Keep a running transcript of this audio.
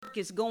work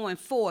is going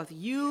forth,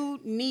 you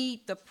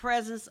need the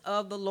presence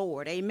of the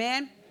Lord.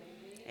 Amen?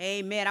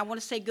 Amen. I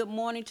want to say good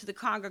morning to the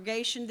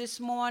congregation this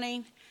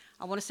morning.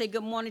 I want to say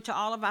good morning to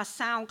all of our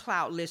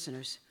SoundCloud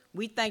listeners.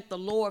 We thank the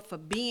Lord for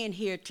being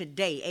here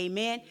today.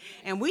 Amen.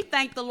 And we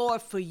thank the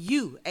Lord for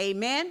you.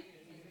 Amen.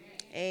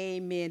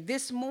 Amen.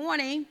 This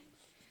morning,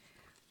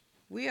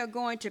 we are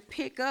going to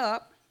pick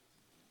up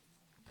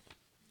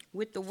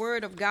with the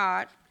Word of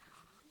God.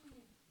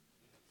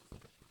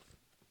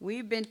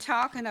 We've been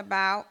talking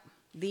about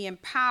the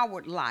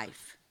empowered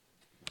life.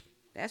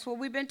 That's what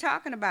we've been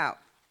talking about.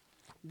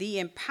 The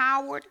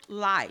empowered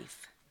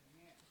life,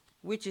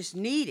 which is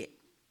needed.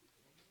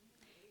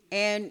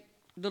 And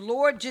the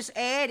Lord just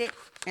added,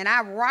 and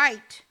I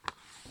write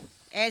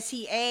as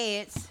he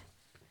adds,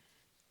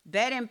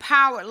 that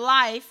empowered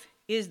life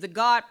is the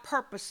God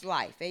purpose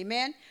life.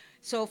 Amen.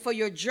 So for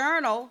your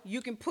journal,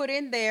 you can put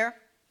in there,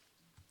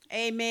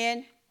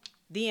 amen,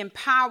 the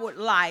empowered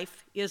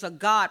life is a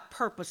God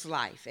purpose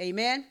life.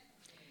 Amen.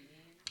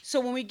 So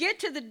when we get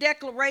to the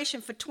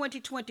declaration for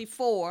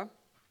 2024,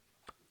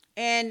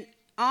 and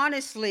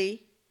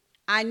honestly,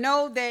 I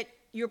know that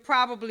you're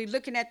probably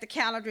looking at the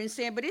calendar and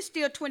saying, but it's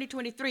still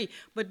 2023.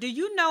 But do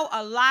you know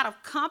a lot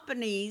of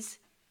companies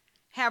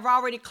have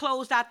already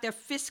closed out their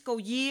fiscal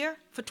year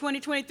for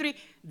 2023?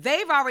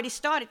 They've already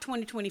started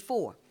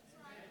 2024.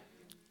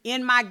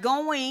 In my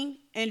going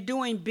and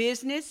doing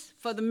business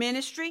for the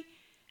ministry,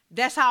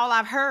 that's all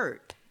I've heard.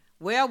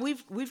 Well,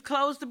 we've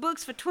closed the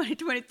books for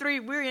 2023.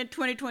 We're in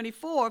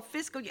 2024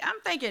 fiscal year. I'm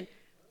thinking,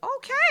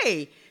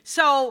 okay.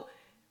 So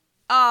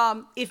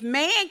if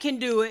man can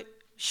do it,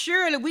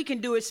 surely we can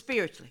do it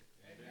spiritually.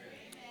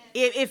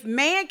 If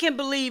man can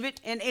believe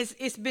it and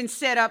it's been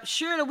set up,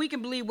 surely we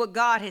can believe what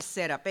God has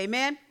set up.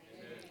 Amen?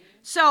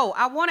 So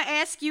I want to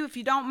ask you, if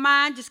you don't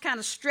mind, just kind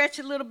of stretch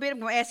a little bit. I'm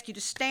going to ask you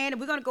to stand, and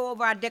we're going to go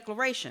over our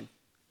declaration.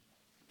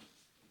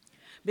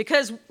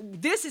 Because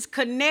this is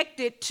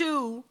connected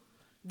to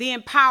the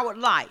empowered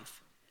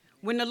life.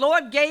 When the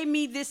Lord gave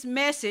me this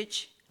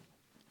message,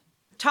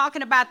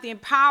 talking about the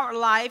empowered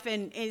life,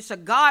 and it's a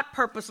God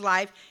purpose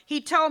life,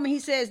 he told me, he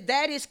says,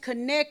 that is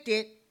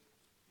connected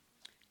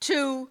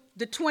to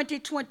the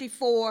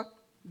 2024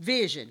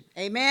 vision.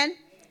 Amen?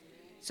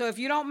 So if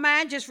you don't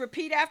mind, just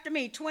repeat after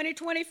me.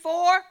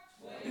 2024,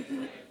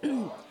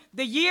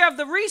 the year of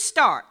the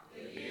restart,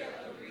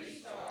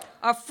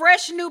 a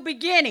fresh new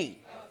beginning,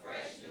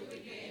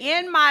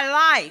 in my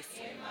life,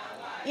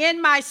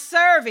 in my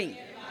serving,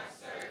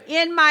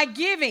 in my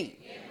giving.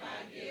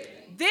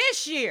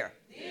 This year,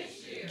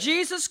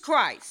 Jesus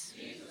Christ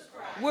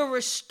will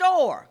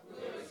restore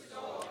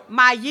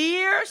my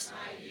years,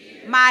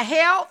 my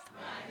health,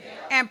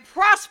 and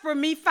prosper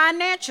me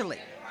financially.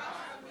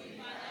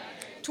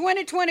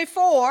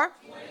 2024,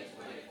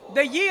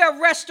 the year of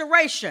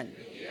restoration,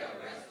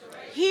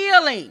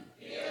 healing,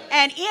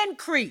 and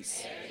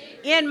increase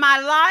in my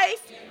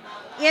life,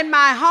 in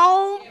my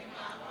home,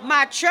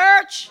 my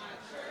church,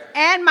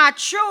 and my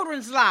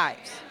children's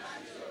lives.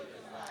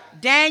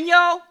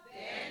 Daniel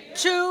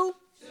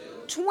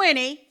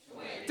 2:20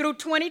 through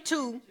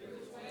 22.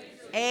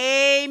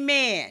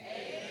 Amen.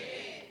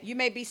 You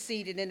may be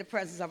seated in the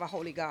presence of a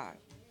holy God.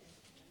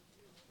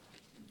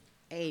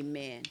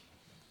 Amen.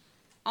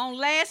 On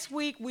last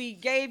week, we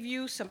gave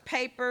you some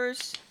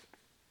papers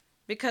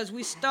because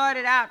we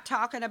started out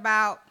talking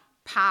about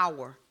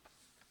power.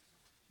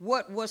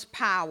 What was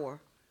power?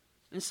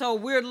 And so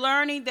we're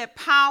learning that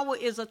power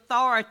is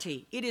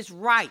authority. It is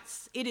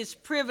rights. It is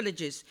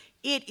privileges.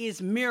 It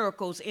is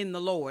miracles in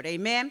the Lord.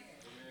 Amen?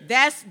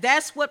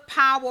 That's what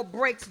power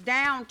breaks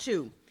down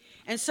to.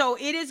 And so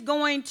it is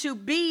going to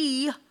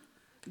be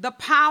the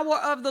power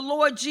of the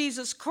Lord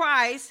Jesus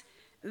Christ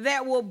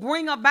that will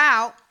bring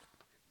about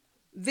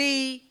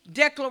the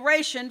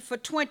declaration for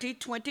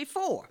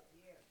 2024.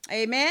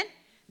 Amen?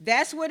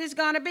 That's what it's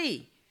going to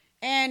be.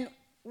 And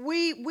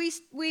we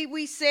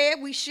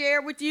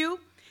shared with you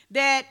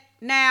that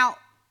now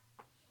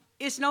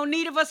it's no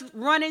need of us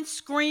running,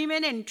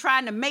 screaming, and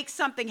trying to make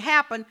something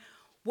happen.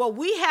 What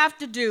we have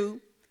to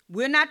do,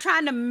 we're not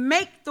trying to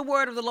make the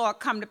word of the Lord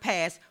come to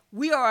pass.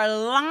 We are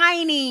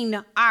aligning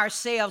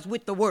ourselves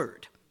with the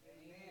word.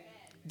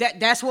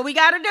 That's what we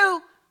got to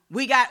do.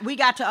 We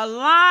got to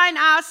align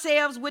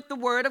ourselves with the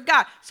word of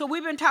God. So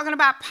we've been talking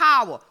about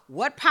power,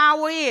 what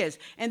power is.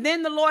 And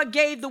then the Lord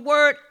gave the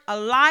word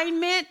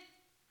alignment,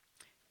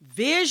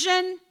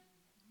 vision,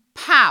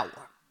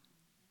 power.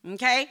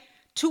 Okay?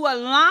 To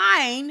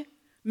align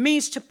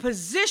means to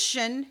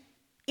position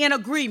in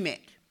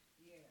agreement.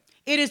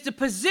 It is the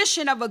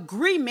position of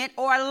agreement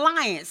or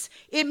alliance.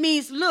 It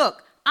means,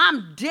 look,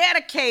 I'm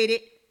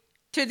dedicated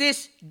to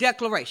this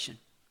declaration.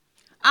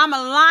 I'm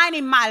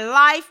aligning my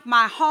life,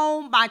 my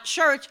home, my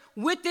church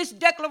with this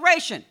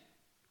declaration.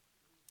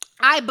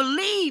 I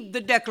believe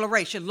the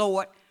declaration,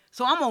 Lord,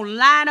 so I'm going to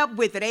line up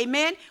with it.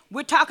 Amen?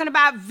 We're talking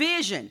about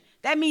vision.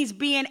 That means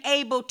being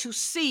able to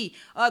see.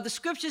 The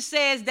scripture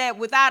says that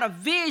without a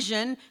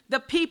vision, the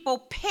people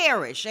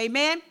perish.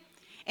 Amen?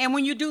 And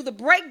when you do the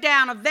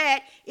breakdown of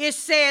that, it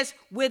says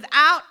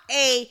without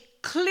a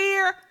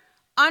clear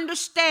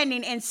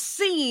understanding and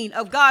seeing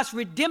of God's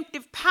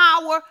redemptive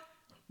power,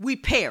 we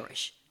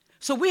perish.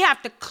 So we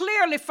have to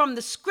clearly from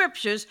the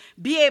scriptures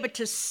be able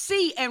to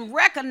see and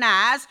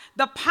recognize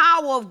the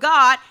power of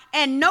God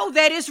and know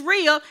that it's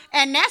real.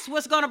 And that's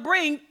what's going to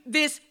bring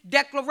this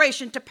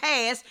declaration to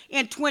pass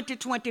in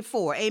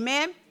 2024.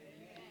 Amen?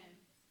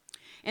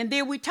 And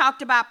then we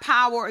talked about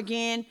power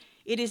again.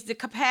 It is the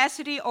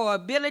capacity or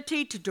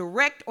ability to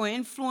direct or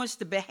influence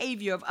the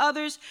behavior of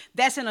others.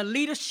 That's in a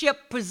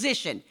leadership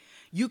position.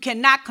 You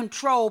cannot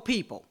control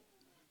people.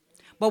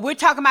 But we're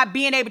talking about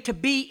being able to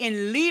be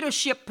in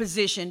leadership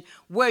position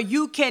where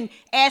you can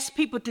ask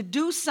people to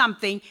do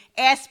something,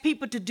 ask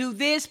people to do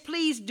this,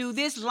 please do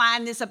this,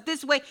 line this up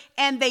this way,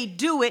 and they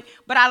do it.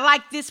 But I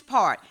like this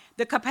part,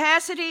 the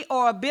capacity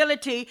or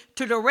ability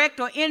to direct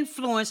or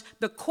influence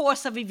the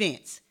course of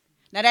events.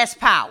 Now that's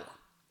power.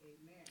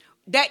 Amen.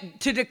 That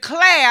to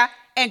declare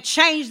and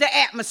change the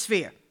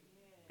atmosphere.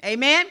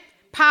 Amen.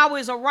 Power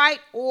is a right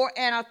or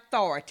an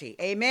authority.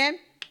 Amen.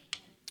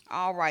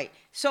 All right.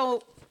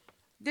 So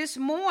this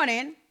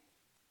morning,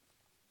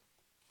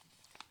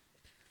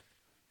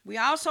 we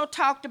also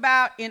talked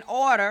about in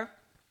order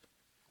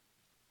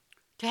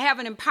to have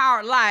an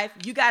empowered life,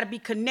 you got to be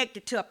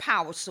connected to a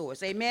power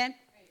source. Amen? Amen.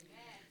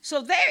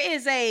 So there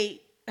is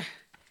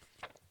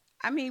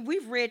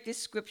we've read this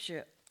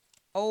scripture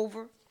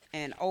over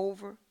and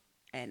over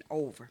and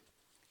over.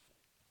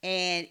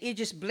 And it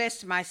just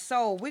blessed my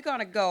soul. We're going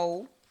to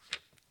go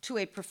to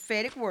a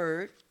prophetic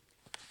word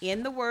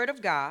in the Word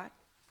of God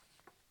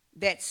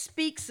that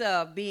speaks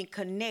of being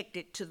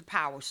connected to the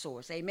power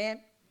source,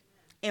 amen,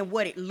 and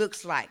what it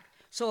looks like.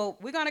 So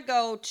we're going to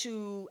go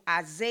to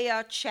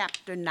Isaiah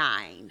chapter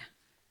 9.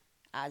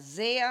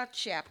 Isaiah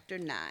chapter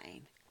 9.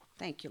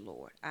 Thank you,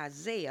 Lord.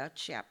 Isaiah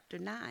chapter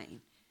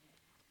 9.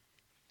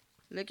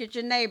 Look at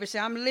your neighbor. Say,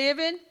 I'm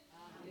living,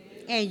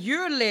 and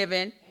you're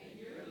living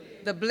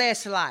the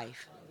blessed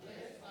life.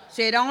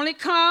 Say, it only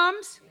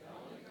comes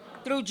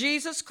through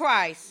Jesus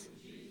Christ,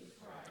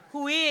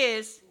 who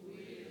is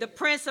the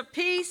Prince of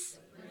Peace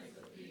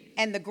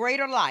and the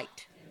greater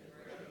light.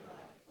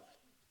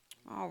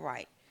 All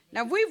right.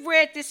 Now, we've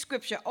read this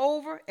scripture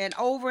over and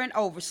over and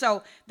over.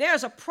 So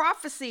there's a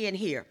prophecy in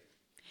here.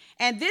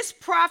 And this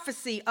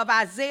prophecy of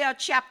Isaiah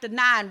chapter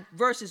 9,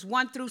 verses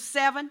 1 through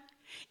 7,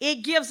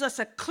 it gives us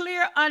a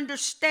clear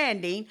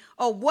understanding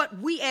of what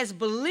we as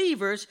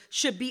believers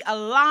should be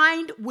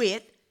aligned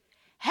with,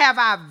 have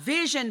our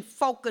vision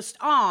focused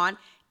on,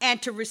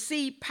 and to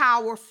receive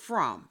power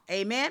from.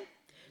 Amen?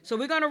 So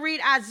we're going to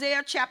read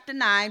Isaiah chapter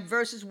 9,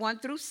 verses 1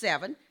 through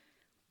 7.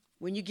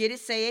 When you get it,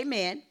 say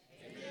amen.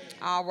 Amen.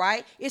 All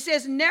right. It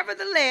says,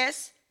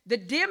 nevertheless, the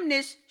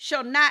dimness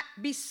shall not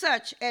be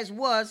such as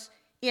was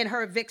in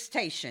her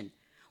vexation,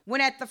 when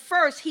at the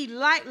first he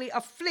lightly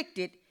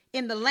afflicted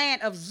in the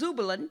land of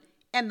Zebulun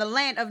and the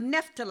land of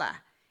Naphtali,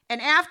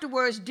 and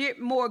afterwards did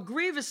more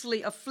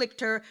grievously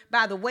afflict her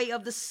by the way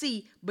of the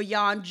sea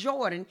beyond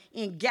Jordan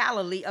in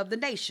Galilee of the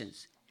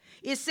nations.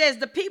 It says,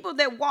 the people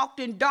that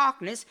walked in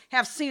darkness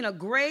have seen a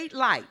great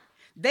light.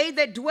 They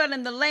that dwell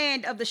in the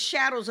land of the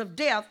shadows of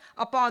death,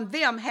 upon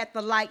them hath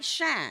the light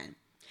shine.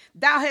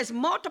 Thou hast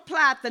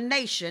multiplied the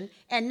nation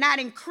and not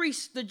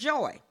increased the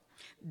joy.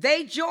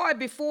 They joy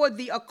before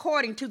thee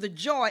according to the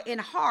joy in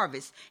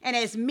harvest, and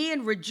as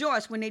men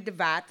rejoice when they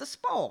divide the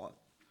spoil.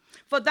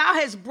 For thou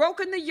hast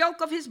broken the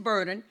yoke of his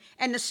burden,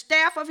 and the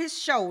staff of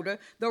his shoulder,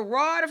 the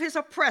rod of his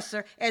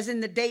oppressor, as in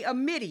the day of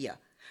Midian.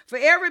 For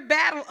every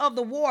battle of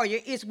the warrior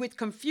is with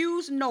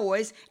confused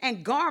noise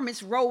and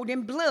garments rolled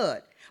in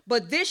blood.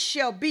 But this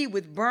shall be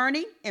with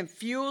burning and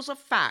fuels of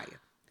fire.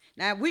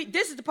 Now,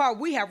 this is the part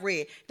we have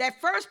read.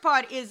 That first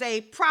part is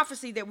a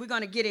prophecy that we're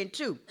going to get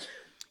into.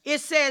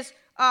 It says,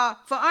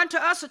 for unto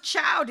us a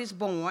child is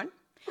born,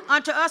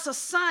 unto us a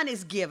son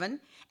is given,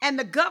 and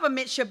the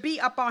government shall be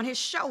upon his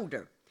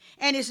shoulder.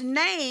 And his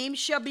name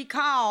shall be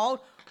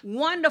called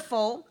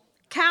Wonderful,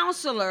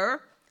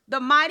 Counselor, the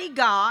Mighty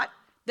God,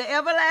 the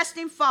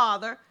Everlasting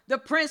Father, the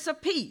Prince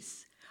of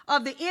Peace.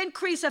 Of the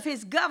increase of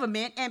his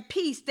government and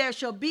peace there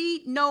shall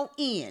be no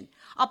end,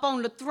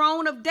 upon the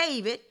throne of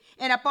David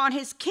and upon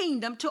his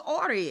kingdom, to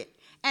order it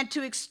and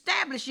to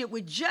establish it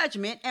with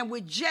judgment and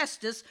with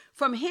justice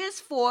from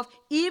henceforth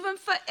even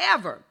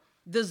forever.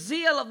 The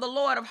zeal of the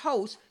Lord of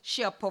hosts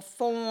shall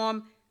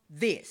perform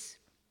this.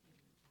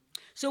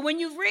 So when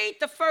you read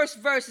the first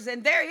verses,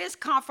 and there is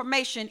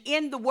confirmation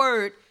in the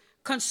word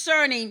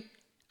concerning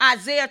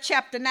Isaiah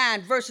chapter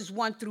 9, verses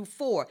 1 through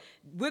 4.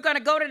 We're going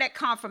to go to that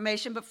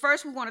confirmation, but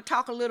first we want to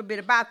talk a little bit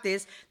about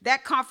this.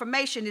 That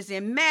confirmation is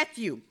in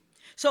Matthew.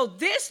 So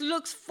this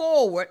looks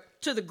forward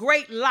to the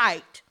great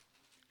light,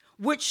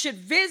 which should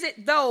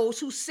visit those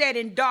who sat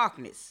in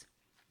darkness.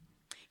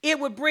 It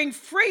would bring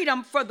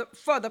freedom for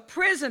the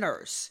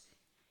prisoners.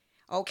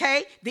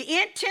 Okay?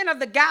 The intent of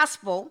the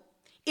gospel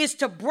is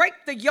to break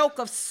the yoke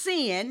of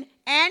sin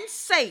and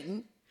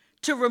Satan,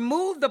 to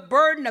remove the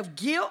burden of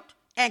guilt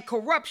and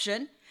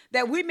corruption,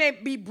 that we may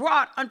be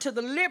brought unto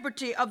the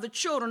liberty of the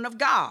children of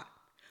God.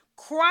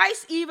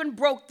 Christ even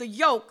broke the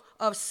yoke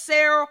of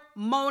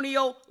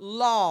ceremonial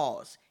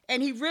laws.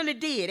 And he really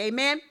did.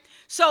 Amen.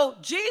 So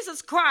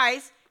Jesus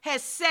Christ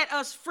has set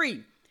us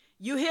free.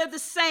 You hear the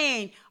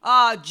saying,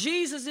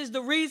 Jesus is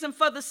the reason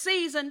for the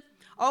season.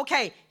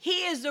 Okay,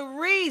 he is the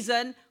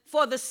reason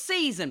for the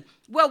season.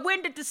 Well,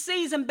 when did the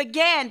season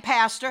begin,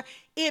 Pastor?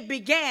 It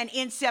began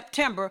in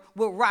September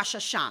with Rosh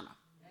Hashanah.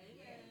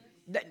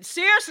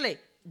 Seriously,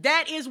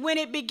 that is when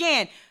it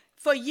began.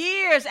 For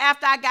years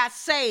after I got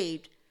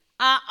saved,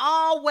 I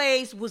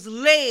always was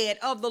led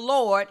of the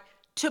Lord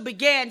to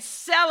begin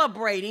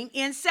celebrating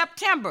in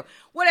September.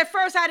 Well, at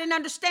first I didn't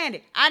understand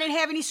it. I didn't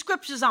have any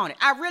scriptures on it.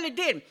 I really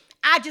didn't.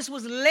 I just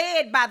was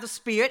led by the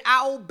Spirit.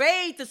 I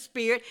obeyed the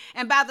Spirit.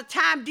 And by the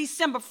time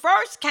December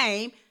 1st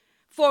came,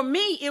 for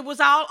me, it was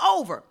all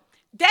over.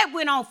 That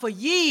went on for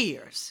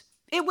years.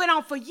 It went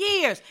on for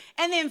years.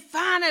 And then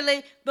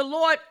finally, the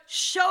Lord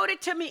showed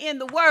it to me in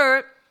the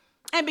Word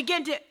and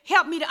began to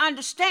help me to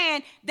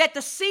understand that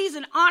the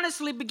season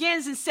honestly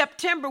begins in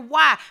September.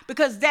 Why?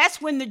 Because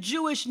that's when the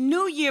Jewish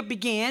New Year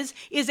begins,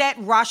 is at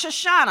Rosh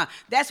Hashanah.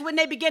 That's when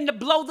they begin to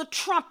blow the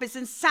trumpets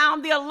and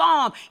sound the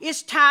alarm.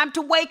 It's time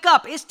to wake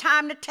up. It's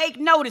time to take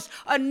notice.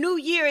 A new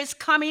year is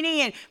coming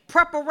in.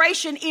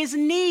 Preparation is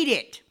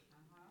needed.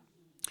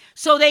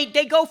 So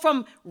they go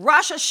from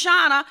Rosh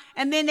Hashanah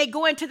and then they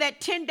go into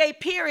that 10-day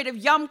period of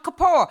Yom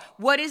Kippur.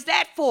 What is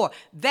that for?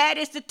 That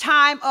is the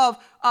time of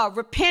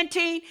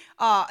repenting,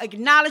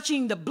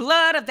 acknowledging the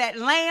blood of that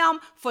lamb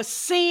for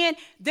sin.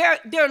 They're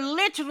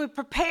literally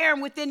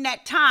preparing within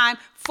that time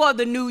for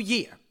the new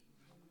year.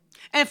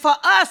 And for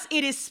us,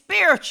 it is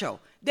spiritual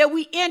that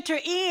we enter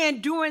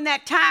in during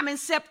that time in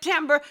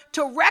September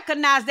to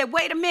recognize that,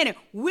 wait a minute,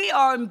 we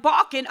are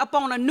embarking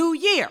upon a new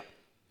year.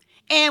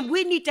 And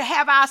we need to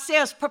have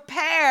ourselves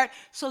prepared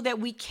so that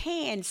we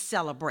can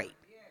celebrate.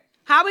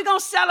 How are we going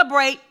to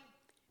celebrate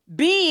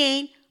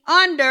being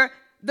under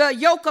the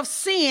yoke of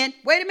sin,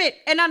 wait a minute,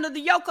 and under the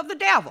yoke of the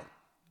devil?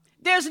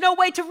 There's no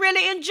way to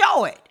really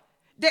enjoy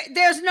it.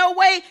 There's no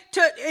way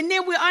to, and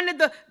then we're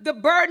under the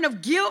burden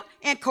of guilt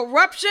and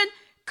corruption.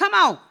 Come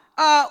on.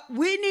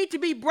 We need to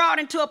be brought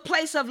into a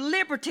place of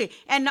liberty.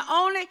 And the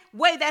only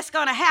way that's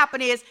going to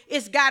happen is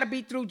it's got to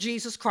be through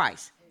Jesus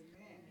Christ.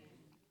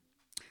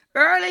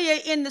 Earlier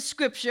in the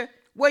scripture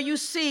where you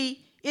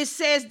see it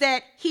says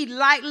that he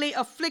lightly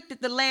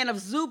afflicted the land of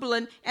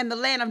Zebulun and the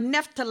land of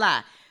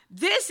Naphtali.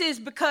 This is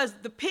because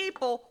the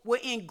people were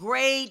in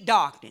great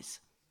darkness.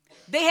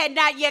 They had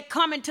not yet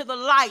come into the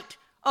light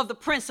of the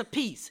Prince of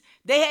Peace.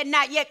 They had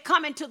not yet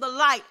come into the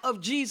light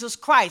of Jesus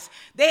Christ.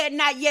 They had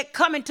not yet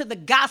come into the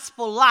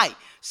gospel light.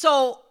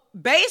 So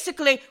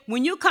basically,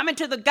 when you come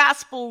into the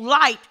gospel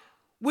light,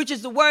 which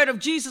is the word of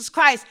Jesus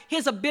Christ,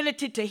 his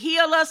ability to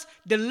heal us,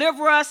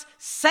 deliver us,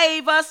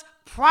 save us,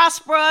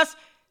 prosper us,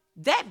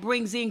 that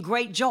brings in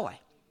great joy.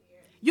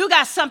 You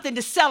got something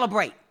to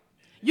celebrate.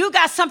 You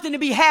got something to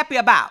be happy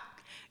about.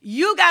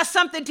 You got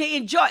something to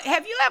enjoy.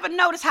 Have you ever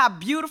noticed how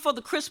beautiful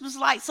the Christmas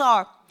lights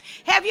are?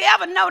 Have you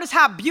ever noticed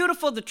how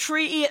beautiful the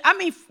tree is? I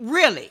mean,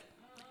 really.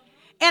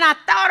 And I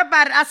thought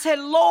about it. I said,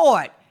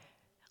 Lord,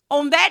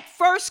 on that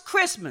first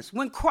Christmas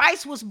when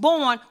Christ was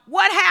born,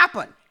 what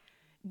happened?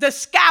 The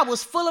sky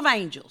was full of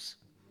angels.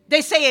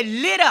 They say it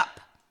lit up.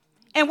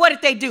 And what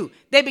did they do?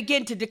 They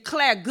began to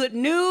declare good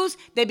news.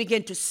 They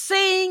began to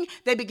sing.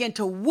 They began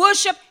to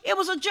worship. It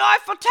was a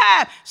joyful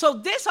time. So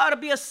this ought to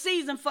be a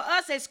season for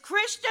us as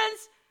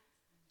Christians.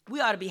 We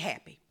ought to be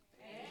happy.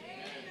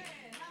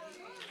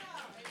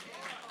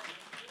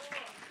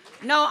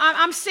 No,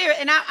 I'm serious.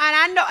 And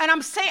I know, and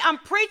I'm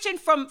preaching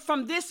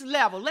from this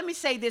level. Let me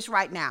say this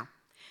right now.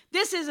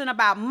 This isn't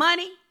about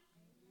money.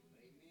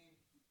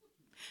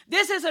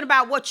 This isn't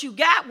about what you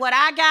got, what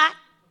I got.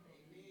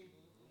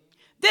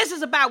 This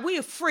is about we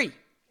are free.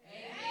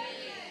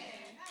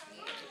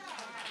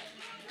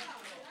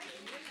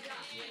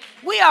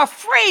 We are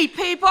free,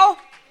 people.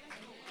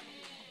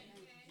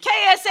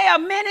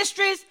 KSA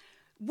Ministries,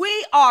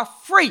 we are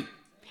free.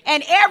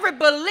 And every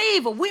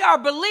believer, we are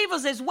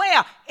believers as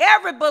well.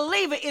 Every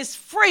believer is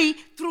free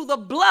through the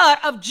blood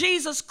of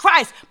Jesus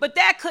Christ. But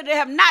there could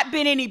have not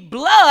been any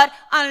blood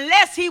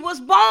unless he was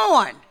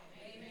born.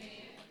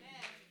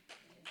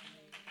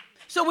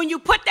 So when you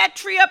put that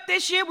tree up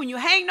this year, when you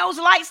hang those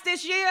lights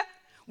this year,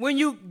 when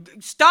you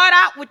start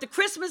out with the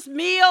Christmas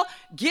meal,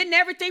 getting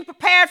everything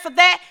prepared for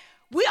that,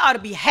 we ought to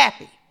be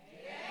happy.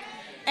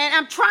 And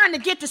I'm trying to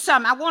get to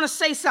something. I want to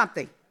say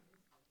something.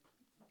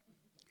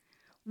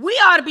 We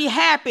ought to be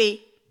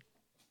happy.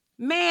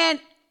 Man,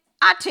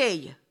 I tell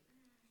you,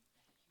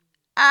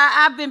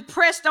 I've been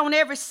pressed on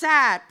every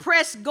side.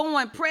 Pressed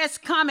going,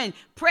 pressed coming,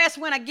 pressed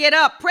when I get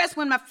up, pressed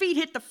when my feet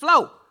hit the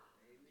floor.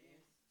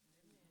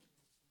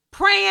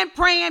 Praying.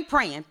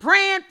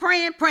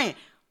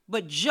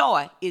 But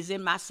joy is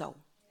in my soul.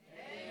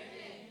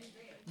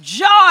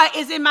 Joy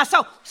is in my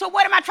soul. So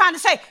what am I trying to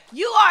say?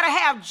 You ought to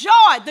have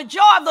joy. The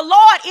joy of the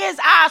Lord is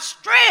our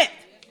strength.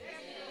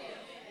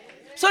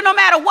 So no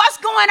matter what's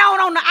going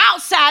on the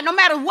outside, no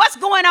matter what's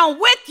going on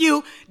with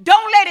you,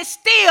 don't let it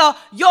steal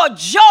your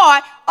joy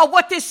of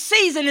what this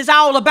season is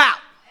all about.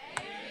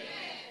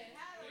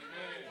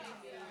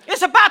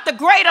 It's about the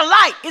greater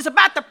light. It's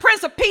about the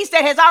Prince of Peace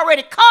that has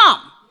already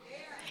come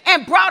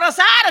and brought us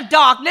out of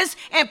darkness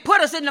and put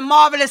us in the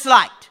marvelous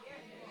light.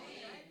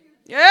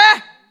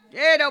 Yeah.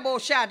 And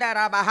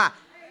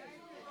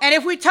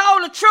if we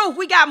told the truth,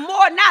 we got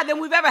more now than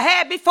we've ever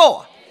had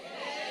before.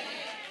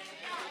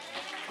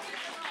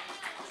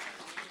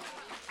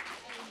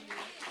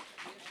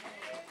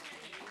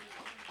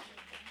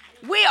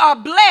 We are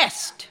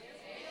blessed.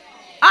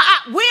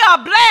 We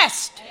are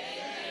blessed.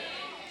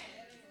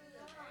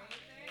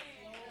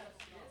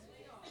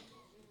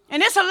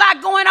 And there's a lot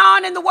going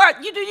on in the world.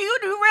 You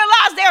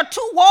realize there are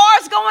 2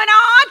 wars going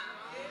on?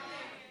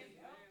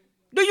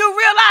 Do you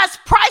realize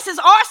prices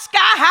are sky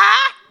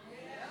high?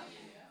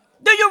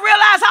 Do you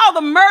realize all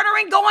the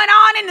murdering going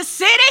on in the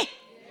city?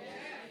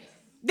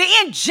 The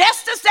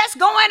injustice that's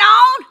going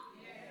on?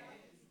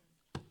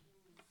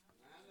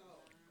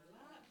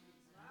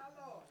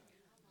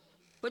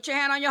 Put your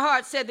hand on your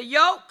heart. Said the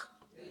yoke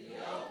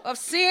of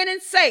sin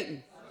and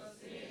Satan.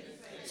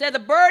 Said the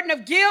burden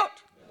of guilt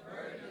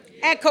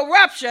and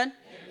corruption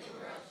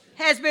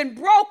has been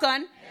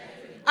broken,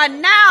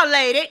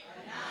 annihilated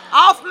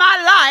off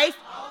my life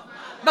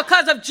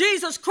because of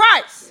Jesus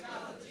Christ.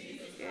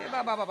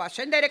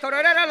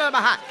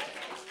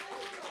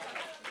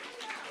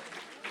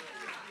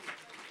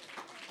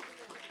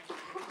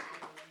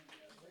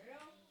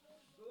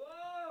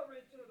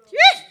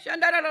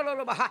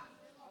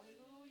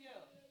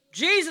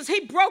 Jesus,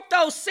 he broke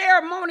those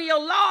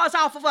ceremonial laws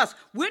off of us.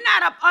 We're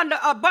not up under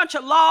a bunch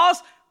of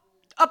laws,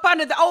 up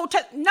under the Old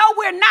Testament. No,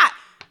 we're not.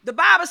 The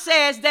Bible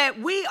says that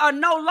we are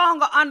no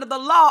longer under the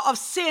law of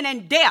sin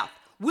and death.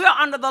 We're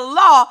under the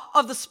law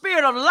of the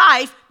Spirit of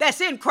life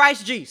that's in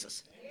Christ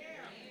Jesus.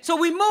 So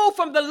we move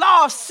from the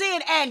law of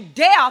sin and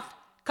death.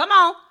 Come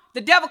on.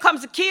 The devil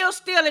comes to kill,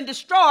 steal, and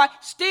destroy.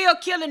 Steal,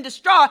 kill, and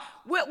destroy.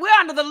 We're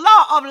under the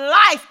law of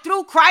life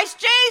through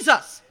Christ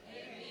Jesus.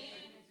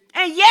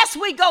 And yes,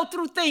 we go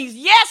through things.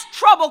 Yes,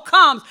 trouble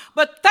comes.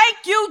 But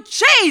thank you,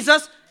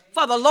 Jesus,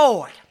 for the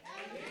Lord.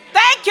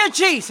 Thank you,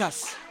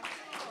 Jesus.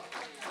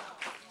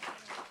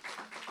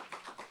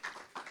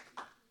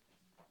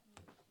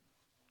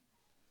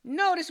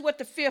 Notice what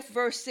the 5th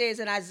verse says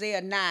in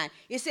Isaiah 9.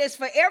 It says,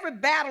 for every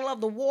battle of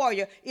the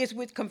warrior is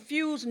with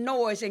confused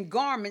noise and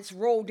garments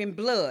rolled in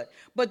blood.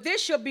 But this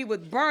shall be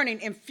with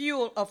burning and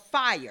fuel of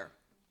fire.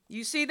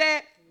 You see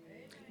that?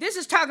 This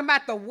is talking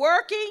about the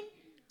working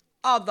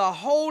of the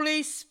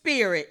Holy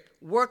Spirit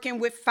working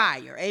with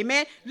fire.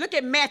 Amen. Look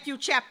at Matthew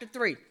chapter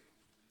 3.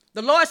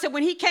 The Lord said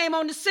when he came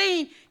on the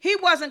scene, he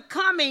wasn't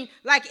coming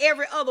like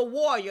every other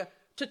warrior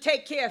to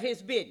take care of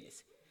his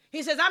business.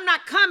 He says, I'm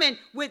not coming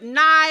with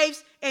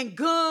knives and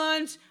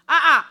guns.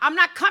 I'm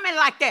not coming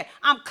like that.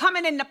 I'm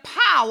coming in the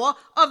power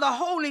of the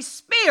Holy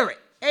Spirit.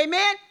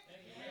 Amen.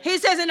 He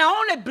says, and the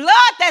only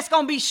blood that's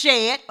going to be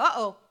shed.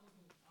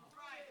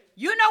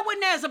 You know when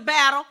there's a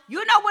battle,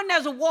 you know when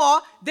there's a war,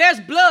 there's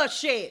blood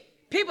shed.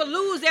 People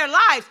lose their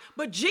lives,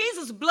 but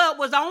Jesus' blood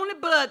was the only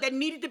blood that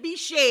needed to be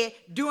shed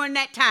during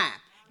that time.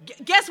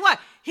 Guess what?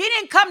 He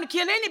didn't come to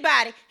kill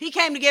anybody. He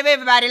came to give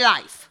everybody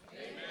life.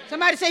 Amen.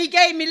 Somebody say he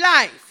gave me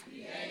life.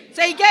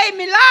 Say he gave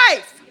me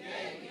life.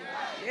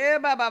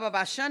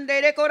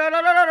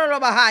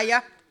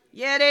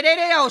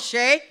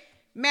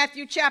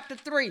 Matthew chapter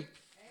 3.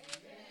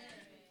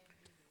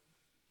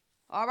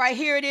 All right,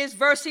 here it is,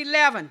 verse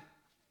 11.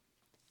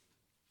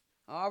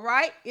 All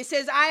right, it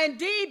says, I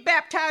indeed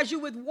baptize you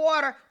with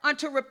water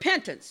unto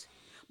repentance,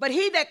 but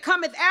he that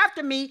cometh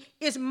after me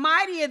is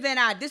mightier than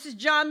I. This is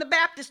John the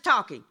Baptist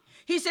talking.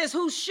 He says,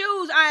 whose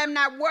shoes I am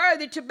not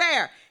worthy to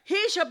bear.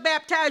 He shall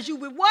baptize you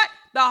with what?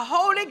 The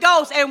Holy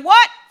Ghost and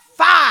what?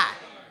 Fire.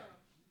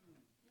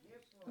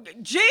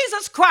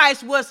 Jesus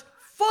Christ was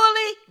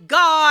fully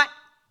God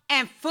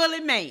and fully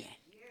man.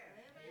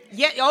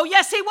 Yeah, oh,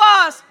 yes, he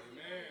was.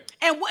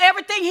 And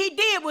everything he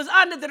did was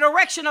under the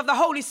direction of the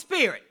Holy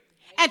Spirit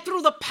and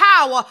through the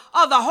power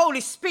of the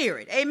Holy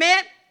Spirit.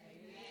 Amen?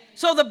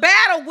 So the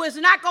battle was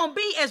not going to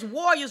be as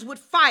warriors would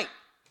fight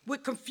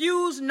with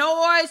confused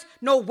noise,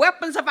 no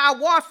weapons of our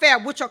warfare,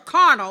 which are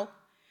carnal.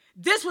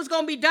 This was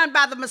going to be done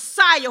by the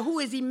Messiah, who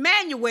is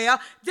Emmanuel.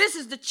 This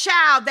is the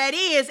child that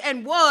is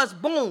and was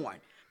born.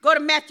 Go to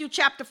Matthew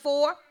chapter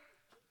 4.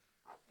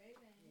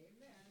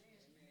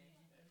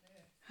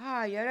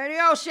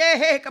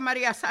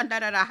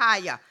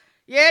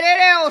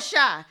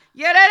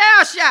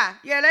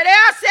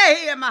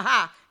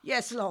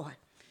 Yes, Lord.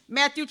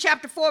 Matthew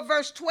chapter 4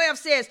 verse 12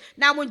 says,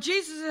 now when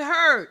Jesus had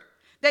heard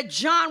that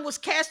John was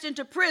cast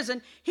into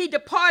prison, he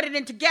departed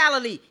into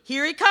Galilee.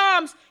 Here he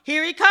comes.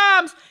 Here he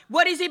comes.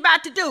 What is he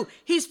about to do?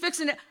 He's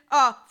fixing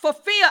to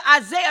fulfill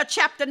Isaiah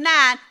chapter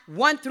 9,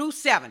 1 through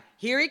 7.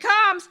 Here he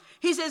comes.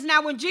 He says,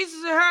 now when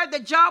Jesus had heard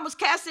that John was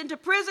cast into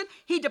prison,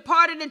 he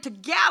departed into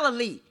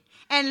Galilee.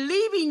 And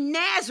leaving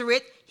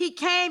Nazareth, he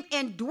came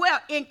and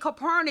dwelt in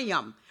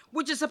Capernaum,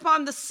 which is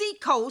upon the sea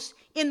coast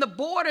in the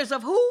borders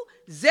of who?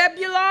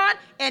 Zebulun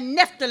and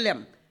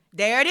Nephthalim.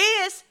 There it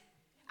is.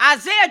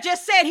 Isaiah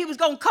just said he was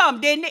going to come,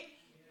 didn't it?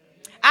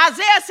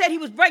 Isaiah said he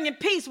was bringing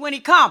peace when he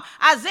come.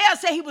 Isaiah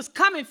said he was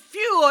coming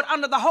fueled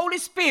under the Holy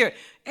Spirit.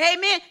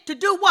 Amen. To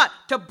do what?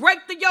 To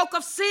break the yoke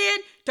of sin,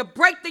 to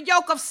break the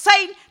yoke of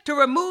Satan, to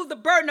remove the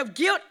burden of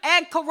guilt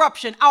and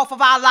corruption off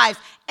of our lives,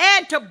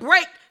 and to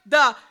break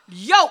the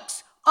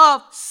yokes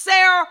of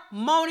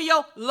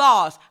ceremonial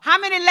laws. How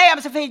many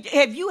lambs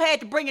have you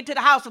had to bring into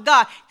the house of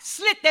God,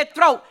 slit their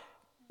throat,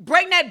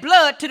 bring that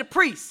blood to the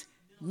priest?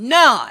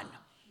 None.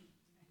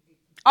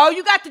 All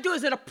you got to do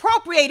is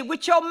appropriate it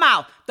with your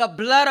mouth, the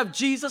blood of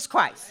Jesus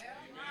Christ.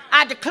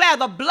 I declare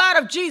the blood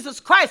of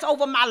Jesus Christ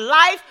over my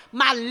life,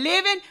 my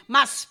living,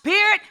 my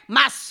spirit,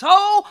 my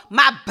soul,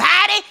 my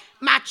body,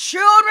 my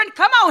children.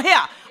 Come on here.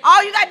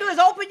 All you got to do is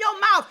open your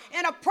mouth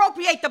and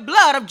appropriate the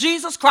blood of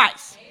Jesus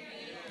Christ.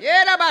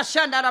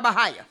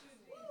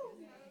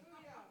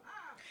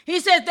 He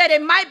says that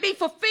it might be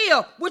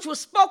fulfilled, which was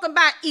spoken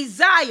by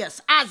Isaiah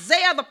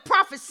the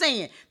prophet,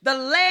 saying, the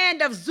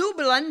land of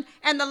Zebulun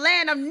and the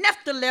land of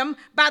Nephthalim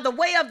by the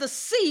way of the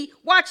sea,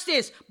 watch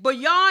this,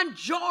 beyond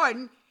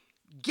Jordan,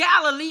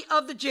 Galilee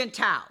of the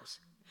Gentiles.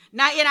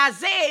 Now in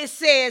Isaiah it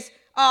says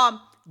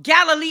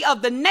Galilee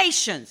of the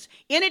nations.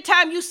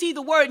 Anytime you see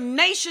the word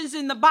nations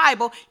in the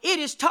Bible, it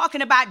is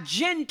talking about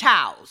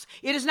Gentiles.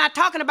 It is not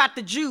talking about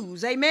the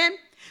Jews. Amen.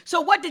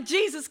 So what did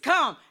Jesus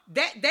come?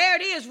 There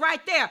it is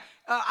right there.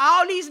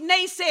 All these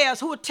naysayers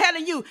who are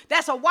telling you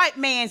that's a white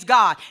man's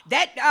God,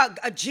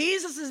 that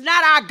Jesus is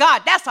not our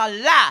God. That's a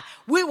lie.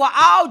 We were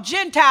all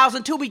Gentiles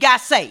until we got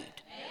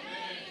saved.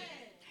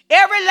 Amen.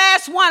 Every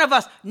last one of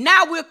us.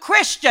 Now we're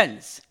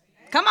Christians.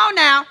 Come on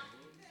now.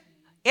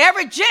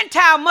 Every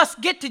Gentile must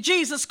get to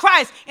Jesus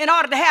Christ in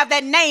order to have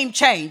that name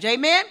change.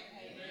 Amen. Amen.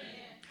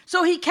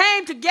 So he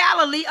came to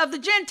Galilee of the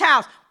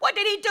Gentiles. What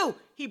did he do?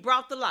 He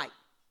brought the light.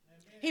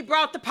 He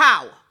brought the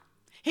power.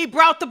 He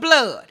brought the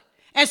blood.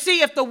 And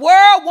see, if the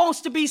world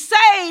wants to be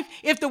saved,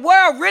 if the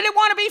world really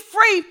want to be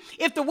free,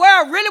 if the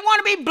world really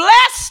want to be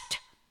blessed,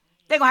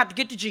 they're going to have to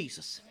get to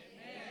Jesus.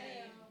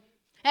 Amen.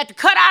 Have to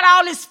cut out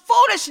all this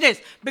foolishness,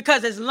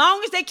 because as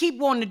long as they keep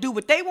wanting to do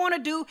what they want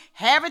to do,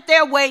 have it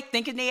their way,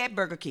 thinking they at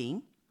Burger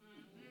King.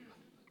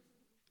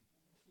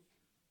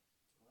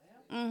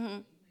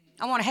 I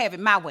want to have it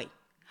my way.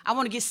 I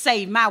want to get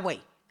saved my way.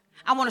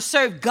 I want to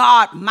serve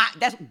God.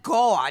 That's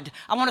God.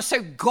 I want to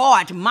serve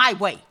God my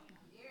way.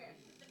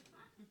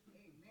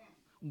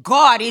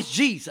 God is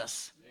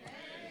Jesus.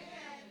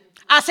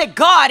 I said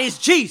God is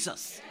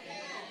Jesus.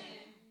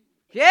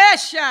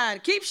 Yes, shine.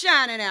 Keep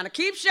shining, Anna.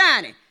 Keep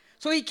shining.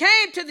 So he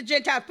came to the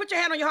Gentiles. Put your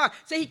hand on your heart.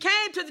 Say, he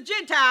came to the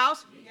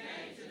Gentiles.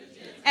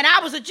 And I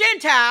was a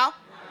Gentile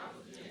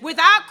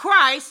without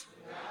Christ,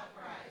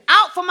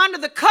 out from under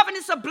the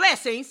covenants of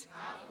blessings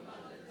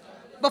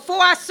before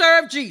I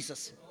served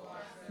Jesus.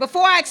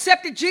 Before I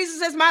accepted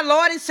Jesus as my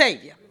Lord and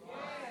Savior.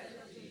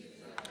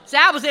 See,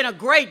 I was in a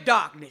great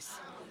darkness.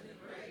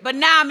 But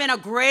now I'm in a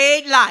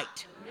great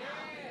light.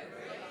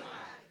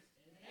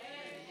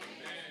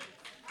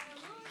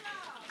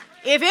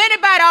 If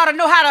anybody ought to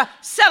know how to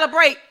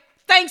celebrate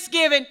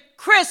Thanksgiving,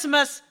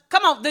 Christmas,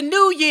 come on, the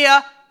New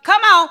Year,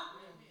 come on,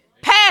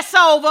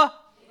 Passover,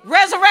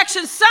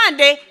 Resurrection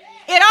Sunday,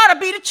 it ought to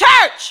be the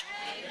church.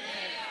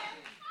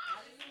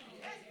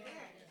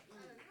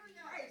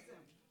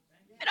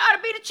 It ought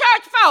to be the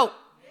church folk.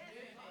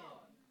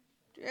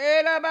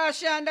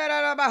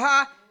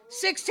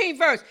 16th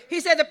verse.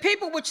 He said, the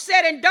people which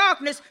sat in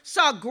darkness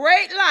saw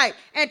great light,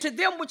 and to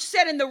them which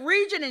sat in the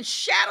region and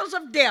shadows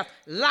of death,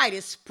 light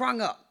is sprung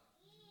up.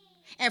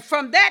 And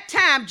from that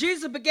time,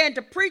 Jesus began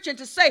to preach and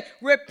to say,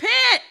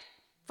 repent,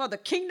 for the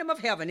kingdom of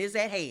heaven is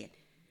at hand.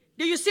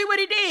 Do you see what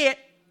he did?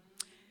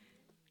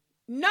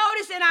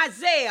 Notice in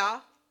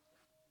Isaiah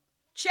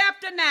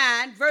chapter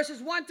 9,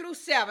 verses 1 through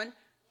 7,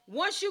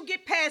 once you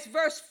get past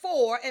verse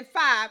 4 and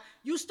 5,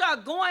 you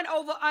start going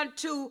over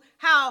unto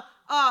how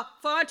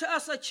for unto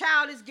us a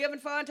child is given,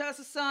 for unto us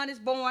a son is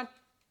born,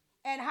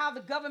 and how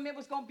the government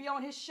was going to be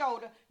on his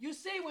shoulder. You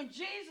see, when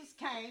Jesus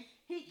came,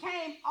 he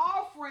came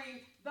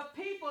offering the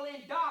people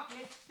in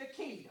darkness the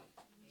kingdom.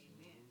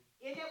 Amen.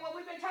 Isn't that what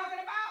we've been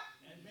talking about?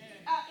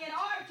 In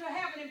order to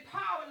have an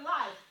empowered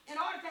life, in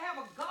order to have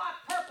a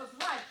God-purposed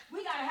life,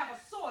 we got to have a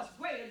source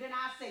greater than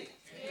ourselves.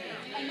 Amen.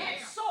 And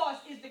that source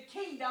is the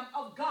kingdom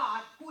of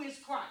God, who is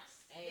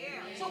Christ.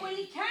 Amen. So when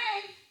he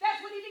came, that's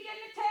what he began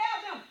to tell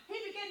them. He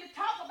began to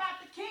talk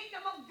about the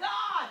kingdom of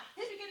God.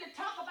 He began to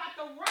talk about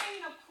the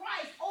reign of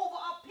Christ over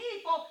a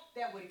people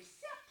that would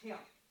accept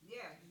him.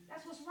 Yeah.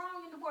 That's what's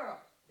wrong in the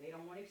world. They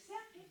don't want to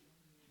accept him.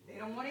 They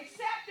don't want to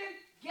accept him.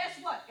 Guess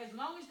what? As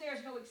long as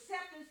there's no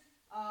acceptance,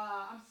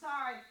 I'm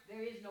sorry,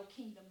 there is no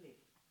kingdom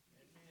living.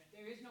 Amen.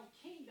 There is no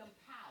kingdom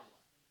power.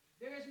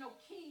 There is no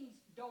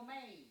king's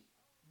domain.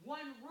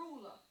 One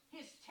ruler,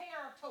 his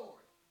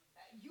territory.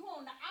 You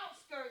on the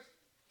outskirts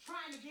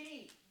trying to get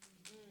in.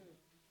 Mm.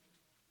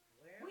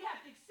 We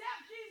have to accept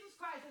Jesus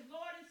Christ as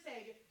Lord and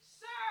Savior,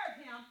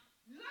 serve him,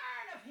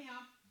 learn of him,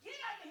 get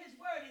under his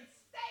word and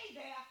stay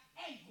there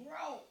and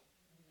grow.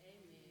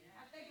 Amen.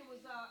 I think it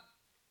was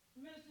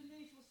Minister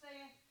Denise was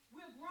saying,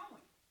 we're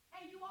growing.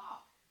 And you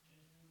are.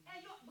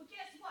 But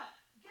guess what?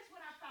 Guess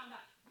what I found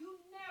out?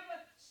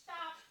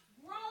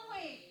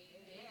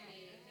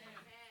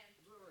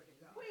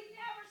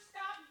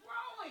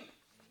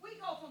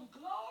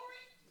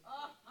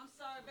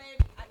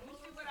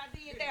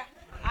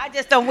 I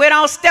just done went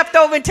on, stepped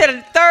over into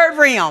the third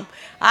realm.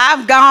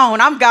 I'm gone.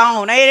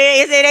 It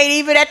ain't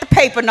even at the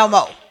paper no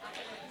more.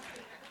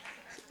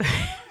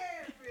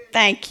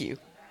 Thank you.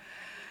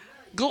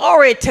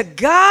 Glory to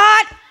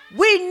God.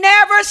 We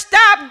never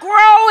stop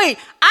growing.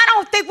 I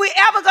don't think we're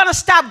ever going to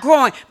stop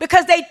growing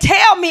because they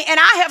tell me, and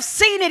I have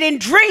seen it in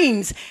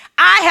dreams,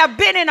 I have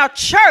been in a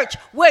church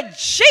where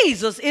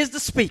Jesus is the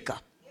speaker.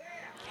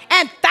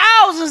 And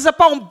thousands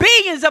upon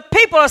billions of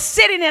people are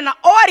sitting in the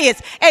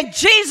audience, and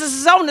Jesus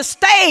is on the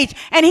stage,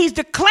 and he's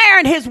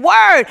declaring his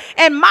word.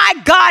 And my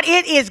God,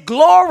 it is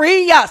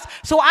glorious.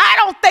 So I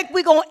don't think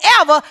we're going to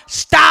ever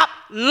stop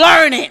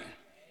learning.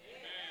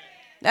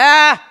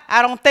 I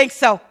don't think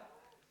so.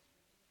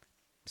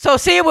 So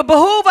see, it would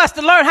behoove us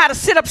to learn how to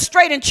sit up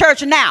straight in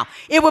church now.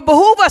 It would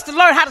behoove us to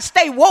learn how to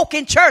stay woke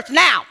in church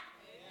now.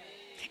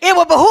 It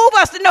would behoove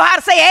us to know how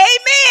to say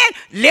amen.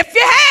 Lift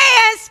your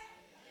hands.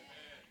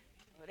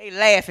 They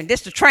laughing.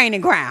 This is the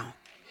training ground.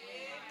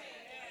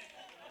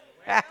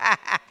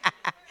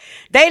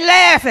 They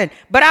laughing,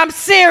 but I'm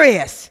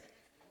serious.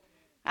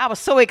 I was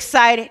so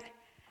excited.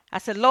 I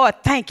said,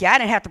 Lord, thank you. I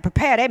didn't have to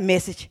prepare that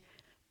message.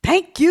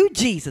 Thank you,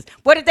 Jesus.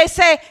 What did they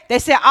say? They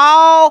said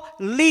all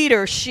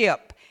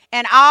leadership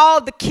and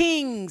all the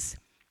kings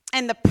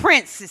and the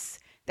princes,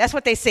 that's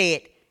what they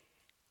said,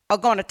 are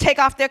going to take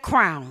off their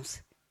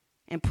crowns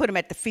and put them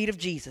at the feet of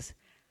Jesus.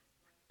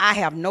 I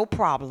have no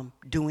problem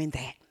doing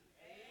that.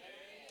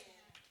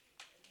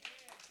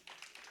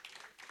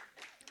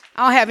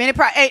 I don't have any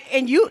problem.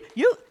 And you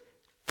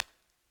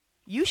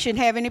shouldn't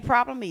have any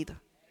problem either.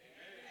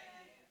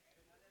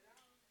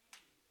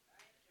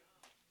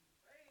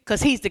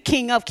 Because he's the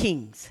King of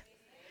kings.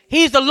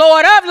 He's the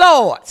Lord of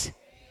lords.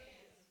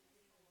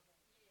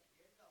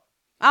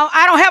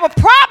 I don't have a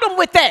problem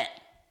with that.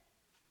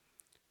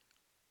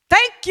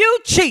 Thank you,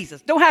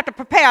 Jesus. Don't have to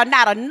prepare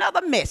not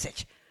another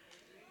message.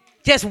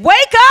 Just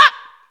wake up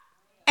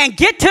and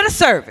get to the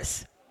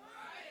service.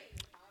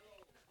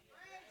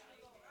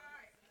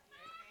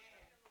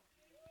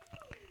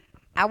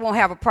 I won't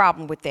have a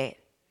problem with that.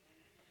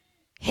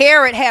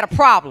 Herod had a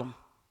problem.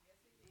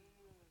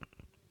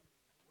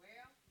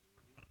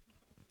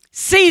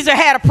 Caesar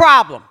had a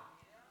problem.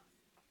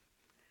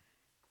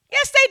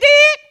 Yes, they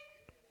did.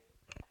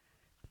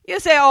 You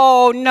say,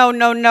 oh,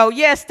 no.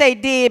 Yes, they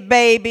did,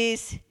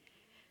 babies.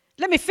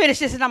 Let me finish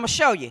this and I'm going to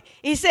show you.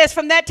 He says,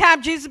 from that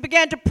time, Jesus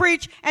began to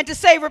preach and to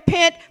say,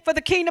 repent, for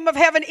the kingdom of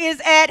heaven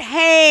is at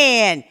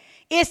hand.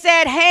 It's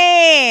at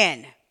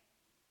hand.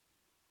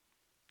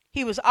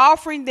 He was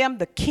offering them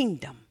the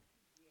kingdom.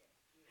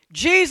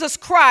 Jesus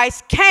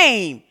Christ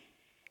came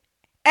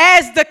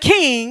as the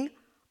king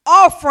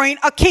offering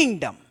a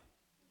kingdom.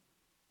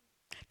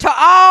 To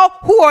all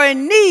who are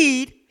in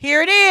need,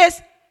 here it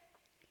is.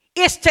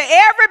 It's to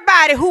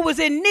everybody who was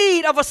in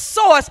need of a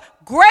source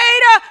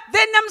greater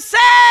than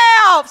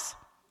themselves.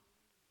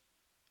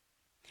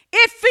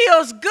 It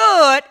feels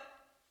good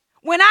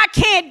when I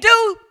can't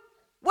do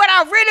what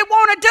I really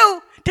want to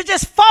do to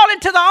just fall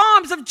into the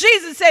arms of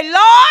Jesus and say,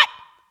 Lord,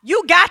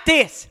 you got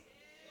this.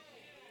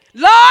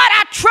 Lord,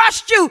 I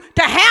trust you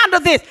to handle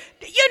this.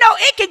 You know,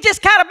 it can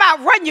just kind of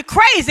about run you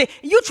crazy.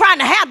 You trying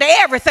to handle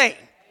everything.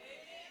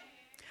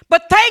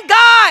 But thank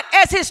God,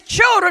 as his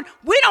children,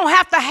 we don't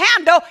have to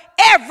handle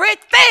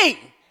everything.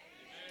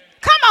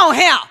 Come on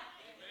here.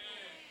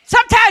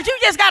 Sometimes you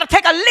just got to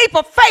take a leap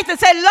of faith and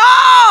say, Lord,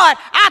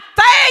 I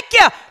thank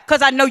you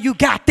because I know you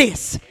got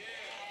this.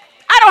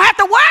 I don't have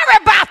to worry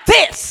about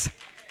this.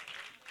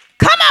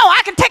 Come on,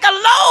 I can take a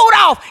load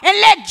off and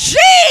let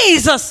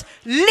Jesus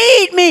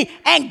lead me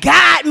and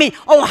guide me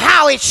on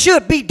how it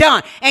should be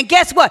done. And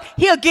guess what?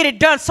 He'll get it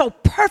done so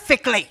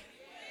perfectly.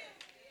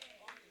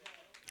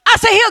 I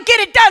say he'll get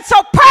it done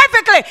so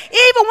perfectly.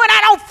 Even when I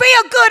don't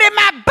feel good in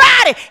my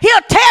body,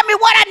 he'll tell me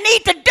what I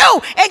need to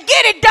do and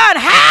get it done.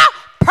 How?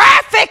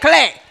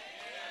 Perfectly.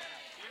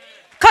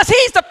 Because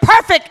he's the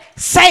perfect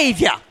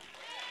Savior.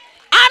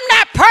 I'm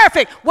not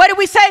perfect. What did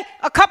we say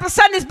a couple of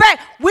Sundays back?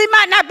 We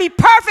might not be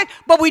perfect,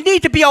 but we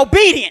need to be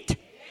obedient.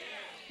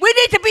 We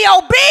need to be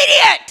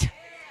obedient.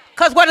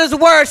 Because what does the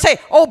word say?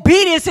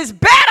 Obedience is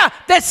better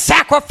than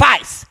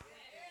sacrifice.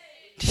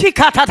 It's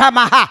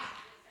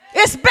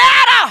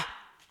better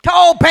to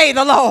obey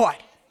the Lord.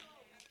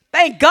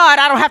 Thank God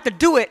I don't have to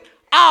do it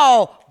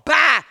all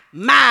by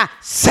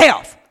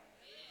myself.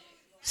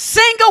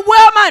 Single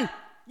woman,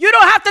 you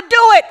don't have to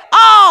do it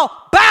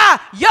all by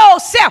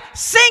yourself.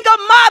 Single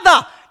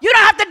mother, you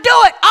don't have to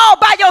do it all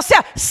by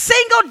yourself.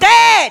 Single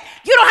dad,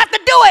 you don't have to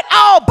do it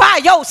all by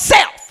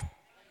yourself.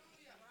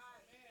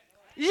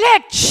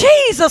 Let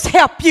Jesus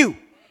help you.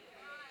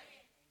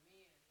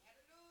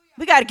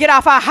 We got to get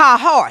off our high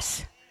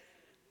horse.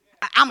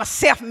 I'm a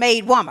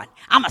self-made woman.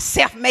 I'm a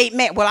self-made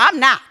man. Well, I'm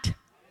not.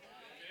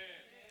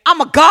 I'm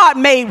a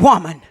God-made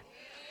woman.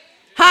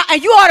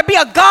 And you ought to be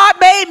a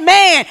God-made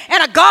man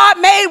and a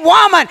God-made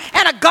woman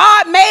and a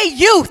God-made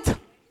youth.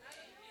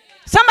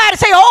 Somebody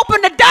say,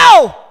 open the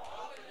door.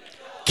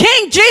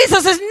 King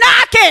Jesus is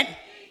knocking.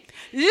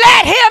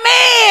 Let him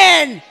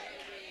in.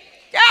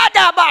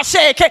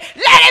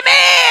 Let him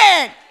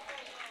in.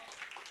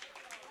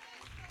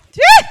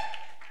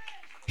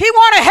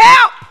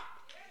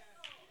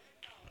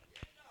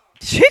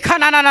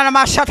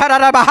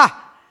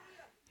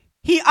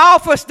 He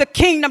offers the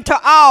kingdom to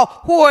all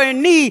who are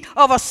in need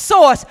of a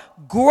source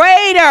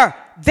greater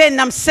than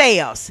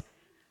themselves.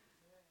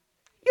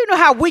 You know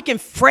how weak and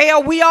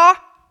frail we are?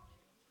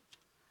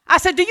 I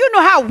said, do you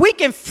know how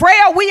weak and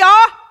frail we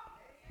are?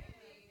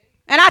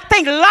 And I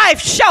think life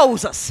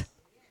shows us.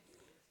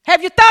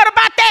 Have you thought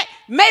about that?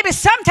 Maybe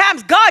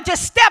sometimes God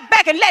just step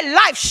back and let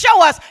life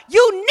show us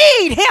you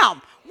need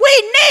him.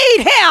 We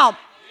need him.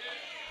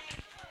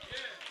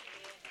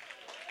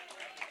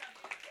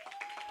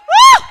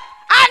 Woo!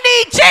 I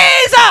need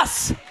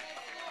Jesus.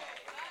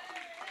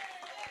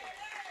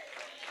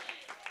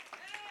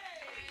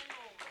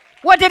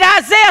 What did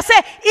Isaiah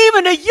say?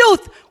 Even the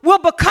youth will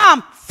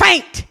become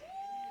faint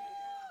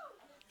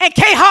and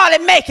can't hardly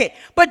make it.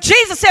 But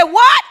Jesus said,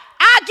 what?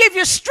 I'll give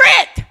you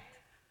strength.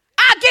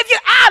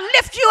 I'll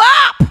lift you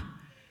up.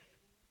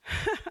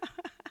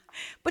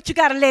 But you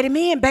got to let him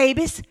in,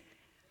 babies.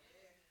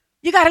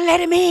 You got to let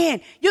him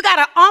in. You got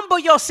to humble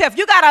yourself.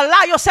 You got to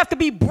allow yourself to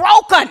be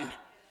broken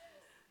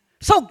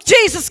so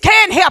Jesus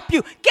can help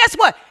you. Guess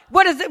what?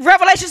 What does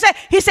Revelation say?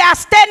 He said, I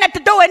stand at the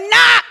door and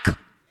knock.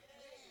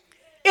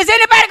 Is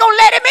anybody going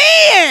to let him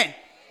in?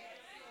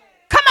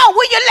 Come on,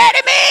 will you let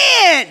him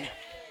in?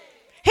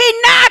 He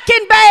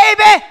knocking,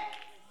 baby.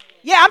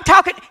 Yeah, I'm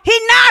talking. He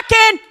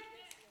knocking.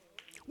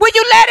 Will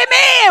you let him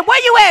in?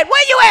 Where you at?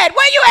 Where you at?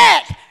 Where you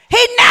at?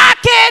 He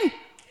knocking.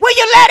 Will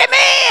you let him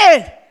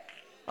in?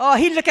 Oh,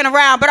 he looking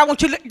around, but I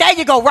want you to, there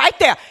you go, right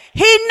there.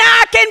 He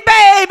knocking,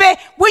 baby.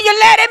 Will you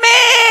let him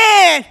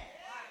in?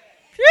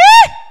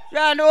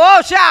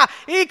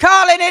 He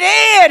calling it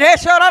in.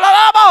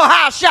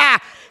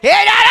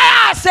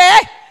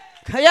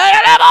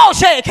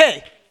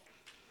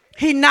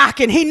 He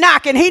knocking, he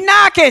knocking, he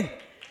knocking.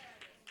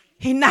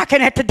 He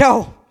knocking at the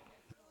door.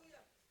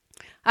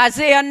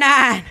 Isaiah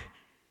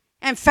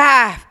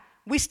 9:5.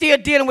 We still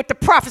dealing with the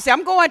prophecy. I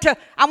want to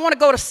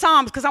go to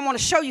Psalms because I want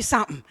to show you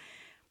something.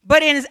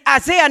 But in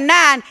Isaiah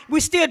 9, we're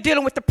still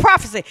dealing with the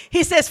prophecy.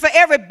 He says, for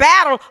every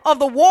battle of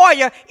the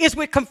warrior is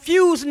with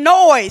confused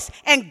noise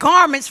and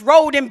garments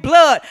rolled in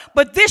blood.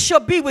 But this shall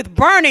be with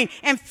burning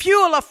and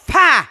fuel of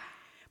fire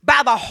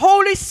by the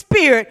Holy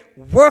Spirit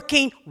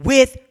working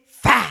with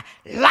fire,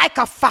 like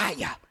a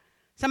fire.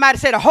 Somebody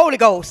say the Holy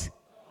Ghost.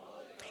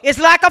 It's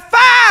like a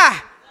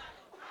fire.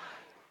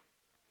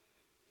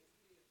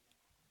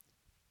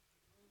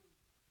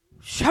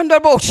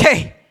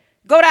 Shandaboshe.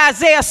 Go to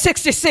Isaiah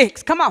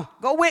 66. Come on,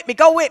 go with me,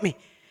 go with me.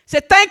 Say,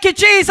 thank you,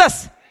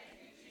 Jesus,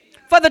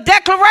 for the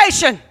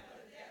declaration.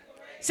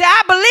 Say,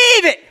 I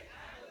believe it.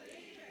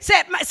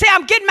 Say,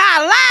 I'm getting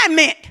my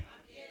alignment.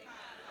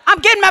 I'm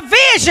getting my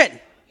vision.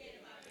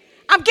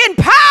 I'm getting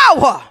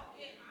power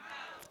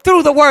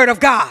through the word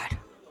of God.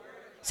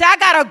 Say, I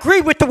got to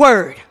agree with the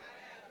word.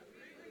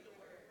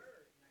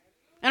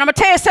 And I'm going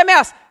to tell you something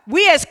else.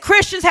 We as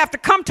Christians have to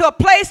come to a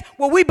place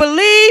where we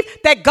believe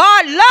that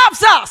God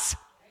loves us.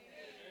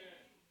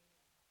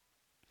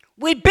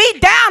 We beat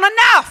down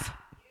enough.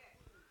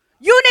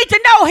 You need to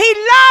know he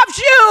loves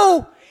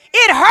you.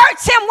 It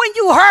hurts him when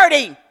you hurt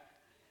him.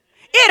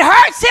 It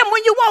hurts him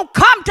when you won't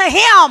come to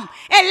him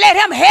and let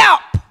him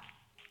help.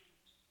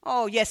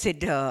 Oh, yes, it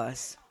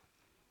does.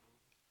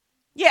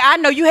 Yeah, I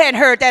know you hadn't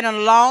heard that in a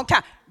long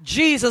time.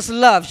 Jesus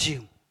loves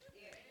you.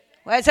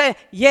 Well, I say,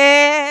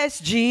 yes,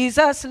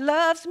 Jesus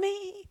loves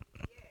me.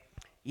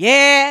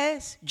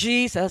 Yes,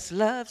 Jesus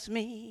loves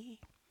me.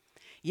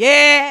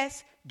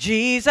 Yes,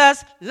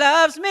 Jesus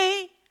loves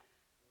me,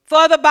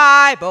 for the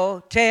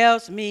Bible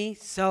tells me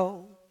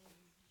so.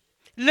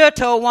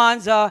 Little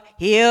ones are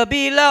here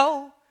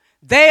below.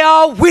 They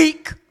are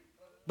weak,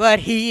 but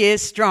he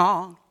is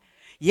strong.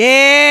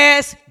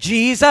 Yes,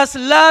 Jesus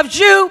loves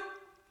you.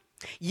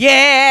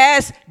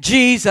 Yes,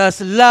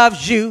 Jesus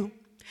loves you.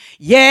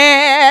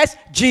 Yes,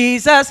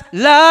 Jesus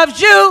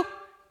loves you,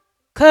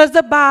 'cause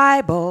the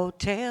Bible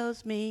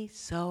tells me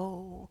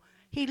so.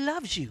 He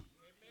loves you.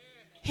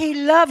 He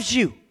loves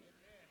you.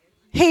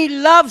 He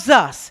loves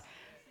us.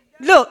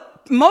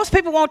 Look, most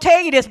people won't tell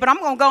you this, but I'm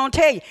going to go and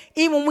tell you.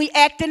 Even when we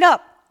acting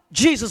up,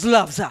 Jesus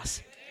loves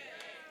us.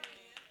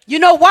 You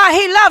know why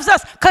he loves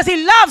us? Because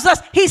he loves us.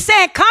 He's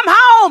saying, come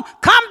home,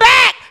 come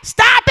back,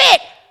 stop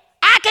it.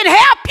 I can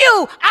help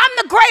you. I'm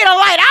the greater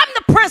light. I'm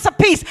the Prince of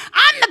Peace.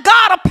 I'm the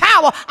God of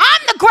power.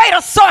 I'm the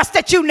greater source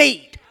that you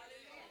need.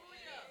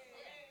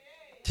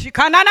 You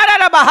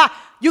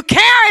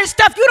carrying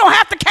stuff you don't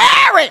have to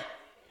carry.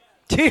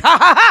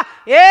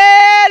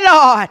 Yeah,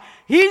 Lord.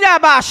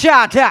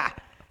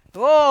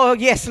 Oh,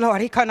 yes,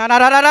 Lord.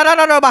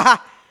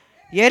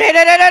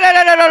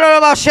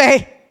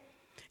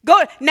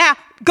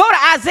 Go to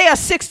Isaiah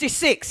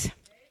 66.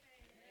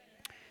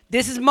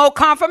 This is more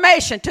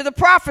confirmation to the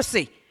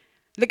prophecy.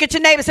 Look at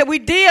your neighbor and say, we're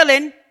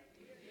dealing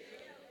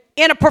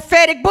in a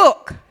prophetic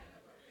book.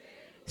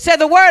 Say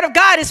the word of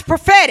God is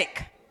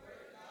prophetic.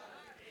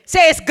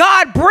 Say it's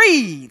God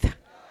breathed.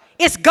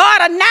 It's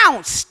God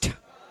announced.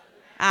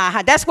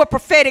 That's what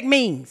prophetic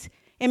means.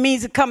 It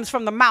means it comes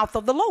from the mouth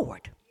of the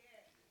Lord.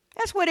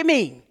 That's what it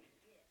means.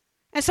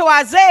 And so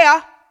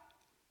Isaiah,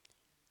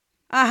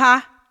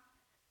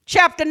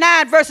 chapter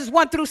 9, verses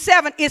 1 through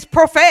 7 is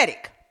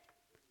prophetic.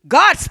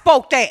 God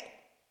spoke that,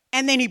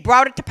 and then he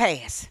brought it to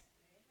pass.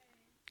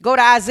 Go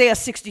to Isaiah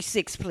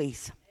 66,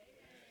 please.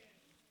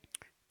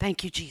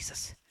 Thank you,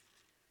 Jesus.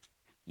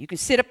 You can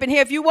sit up in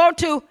here if you want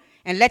to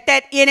and let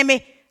that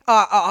enemy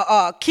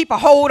keep a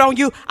hold on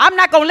you. I'm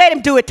not going to let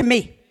him do it to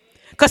me.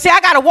 Because, see, I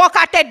got to walk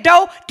out that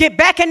door, get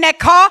back in that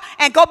car,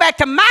 and go back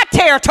to my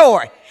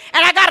territory.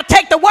 And I got to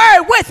take the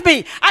word with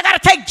me. I got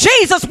to take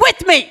Jesus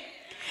with me.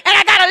 And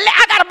I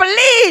gotta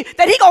believe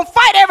that he going to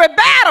fight every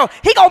battle.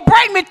 He going to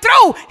bring me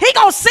through. He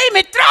going to see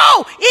me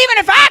through, even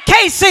if I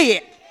can't see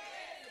it.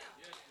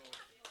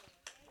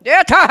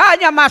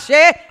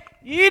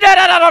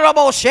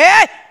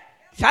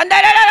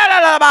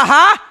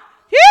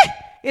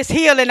 It's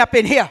healing up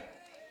in here.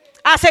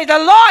 I say the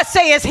Lord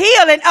say it's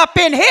healing up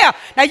in here.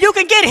 Now you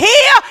can get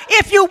healed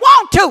if you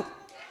want to.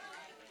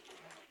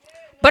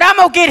 But I'm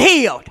going to get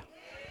healed.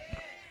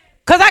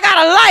 Because I got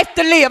a life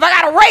to live.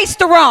 I got a race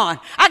to run.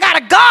 I got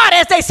a God,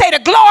 as they say, to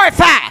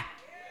glorify.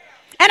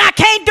 And I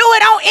can't do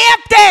it on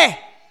empty.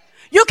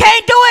 You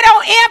can't do it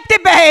on empty,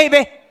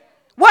 baby.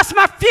 What's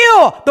my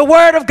fuel? The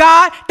word of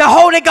God, the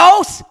Holy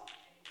Ghost.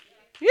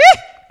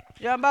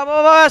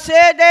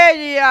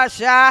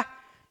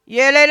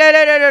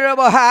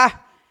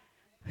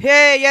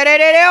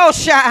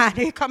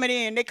 They're coming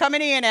in. They're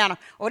coming in, Anna.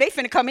 Oh, they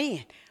finna come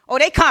in. Oh,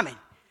 they coming.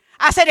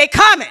 I said they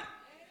coming.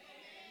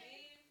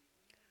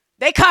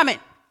 They coming.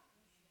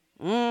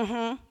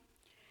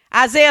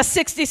 Isaiah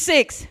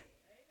 66,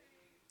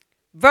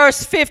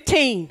 verse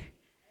 15.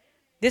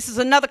 This is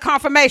another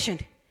confirmation.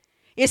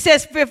 It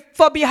says,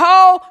 for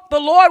behold,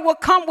 the Lord will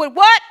come with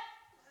what?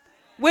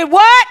 With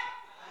what?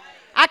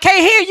 I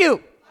can't hear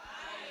you.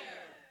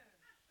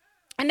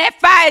 And that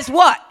fire is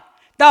what?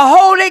 The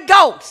Holy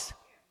Ghost.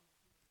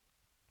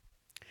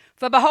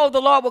 For behold,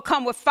 the Lord will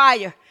come with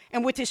fire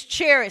and with his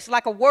chariots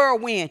like a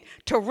whirlwind,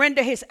 to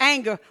render his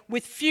anger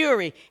with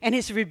fury and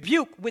his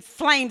rebuke with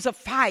flames of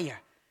fire.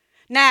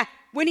 Now,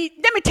 let me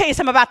tell you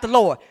something about the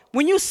Lord.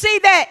 When you see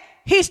that,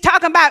 he's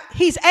talking about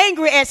he's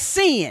angry at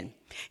sin.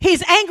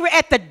 He's angry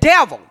at the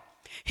devil.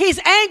 He's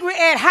angry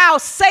at how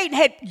Satan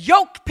had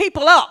yoked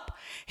people up.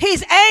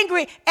 He's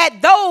angry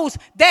at those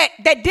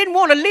that didn't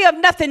want to live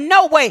nothing,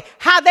 no way,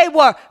 how they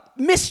were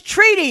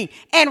mistreating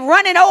and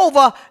running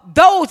over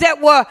those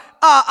that were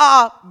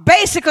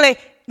basically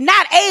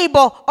not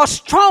able or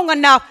strong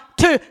enough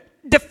to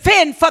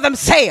defend for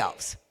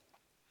themselves.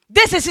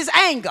 This is his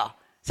anger.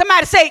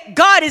 Somebody say,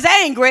 God is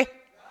angry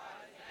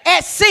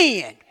at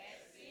sin.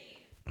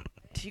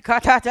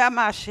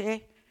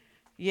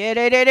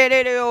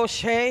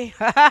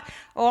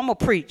 Oh, I'm going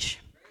to preach.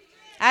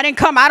 I didn't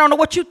come. I don't know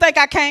what you think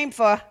I came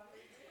for.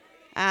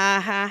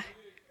 I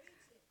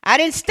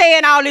didn't stay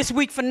in all this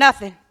week for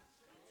nothing.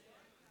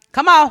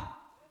 Come on.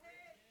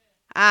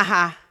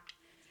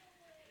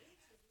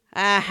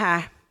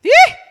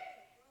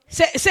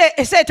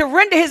 It said to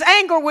render his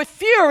anger with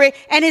fury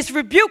and his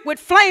rebuke with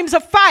flames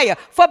of fire.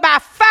 For by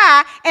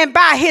fire and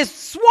by his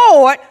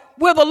sword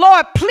will the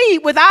Lord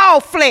plead with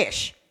all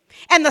flesh.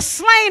 And the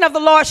slain of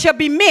the Lord shall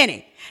be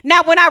many.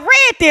 Now, when I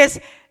read this,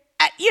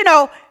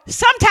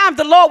 sometimes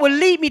the Lord will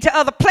lead me to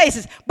other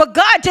places. But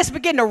God just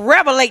began to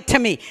revelate to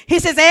me. He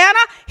says, Anna,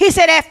 he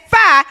said, that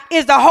fire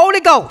is the Holy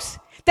Ghost.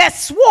 That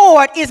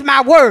sword is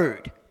my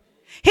word.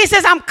 He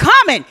says, I'm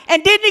coming.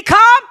 And didn't he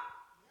come?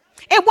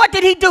 And what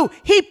did he do?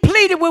 He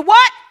pleaded with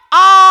what?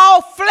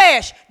 All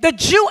flesh, the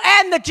Jew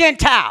and the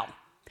Gentile.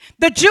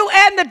 The Jew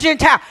and the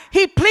Gentile.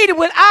 He pleaded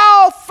with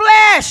all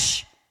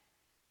flesh.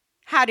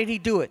 How did he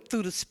do it?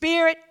 Through the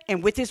Spirit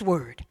and with his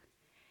word.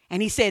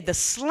 And he said, the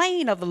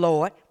slain of the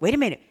Lord, wait a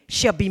minute,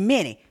 shall be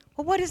many.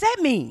 Well, what does that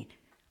mean?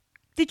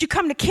 Did you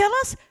come to kill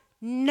us?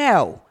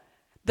 No.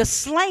 The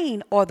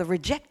slain are the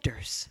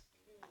rejectors.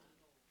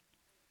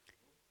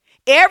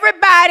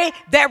 Everybody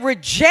that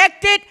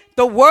rejected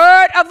the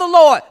word of the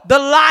Lord, the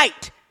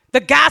light, the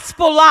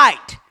gospel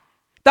light,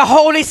 the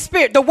Holy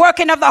Spirit, the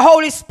working of the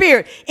Holy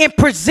Spirit in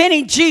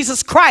presenting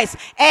Jesus Christ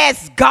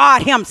as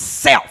God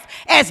himself,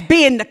 as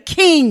being the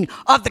king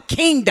of the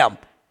kingdom,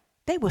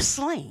 they were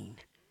slain.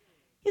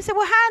 You said,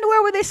 well, how in the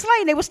world were they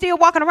slain? They were still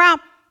walking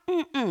around.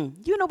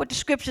 You know what the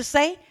scriptures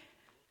say?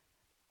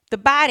 The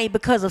body,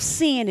 because of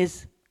sin,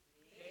 is.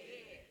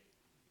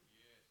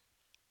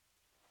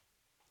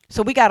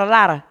 So we got a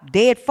lot of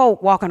dead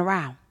folk walking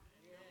around.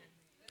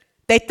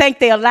 They think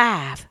they're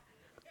alive,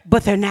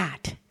 but they're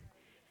not.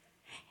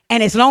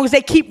 And as long as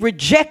they keep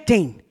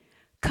rejecting,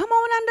 come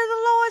on under the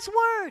Lord's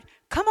word.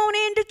 Come on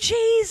into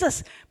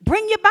Jesus.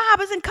 Bring your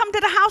Bibles and come to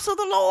the house of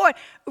the Lord.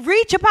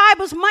 Read your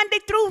Bibles Monday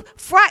through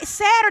Friday,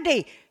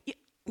 Saturday.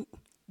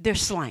 They're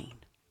slain.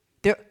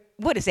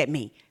 What does that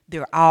mean?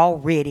 They're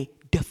already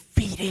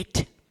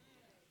defeated.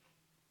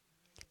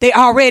 They're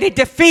already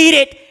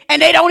defeated,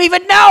 and they don't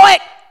even know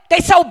it. They're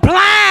so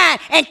blind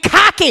and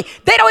cocky.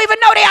 They don't even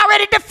know they're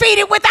already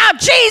defeated without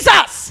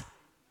Jesus.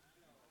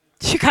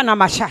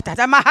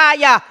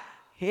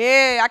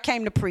 Yeah, I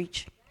came to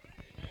preach.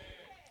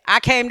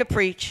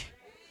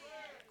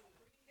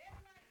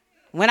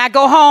 When I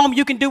go home,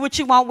 you can do what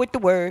you want with the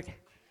word.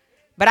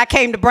 but I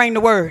came to bring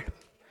the word.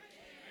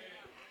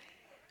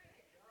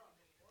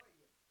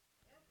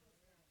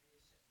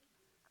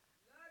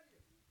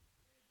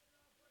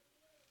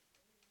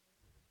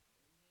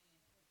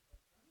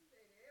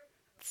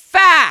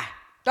 Fire,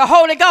 the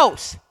Holy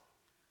Ghost,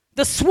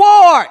 the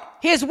sword,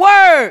 his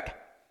word.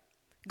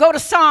 Go to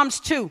Psalms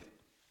 2.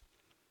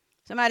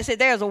 Somebody said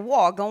there's a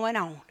war going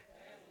on,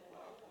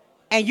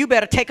 and you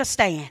better take a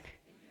stand.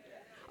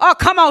 Oh,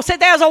 come on, say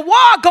there's a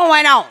war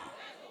going on,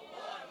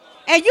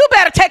 and you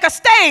better take a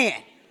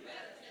stand.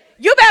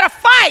 You better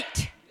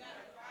fight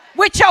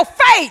with your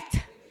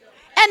faith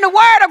and the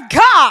word of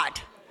God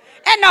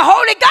and the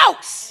Holy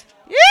Ghost.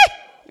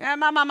 Yeah,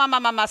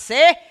 my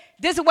say.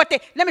 This is what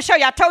let me show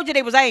you. I told you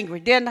they was angry,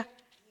 didn't I?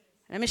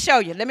 Let me show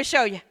you.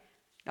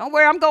 Don't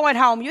worry, I'm going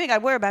home. You ain't got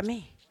to worry about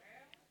me.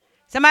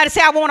 Somebody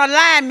say, I want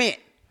alignment.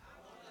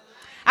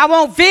 I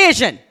want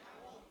vision.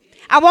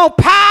 I want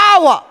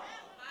power.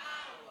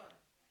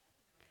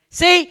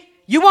 See,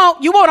 you want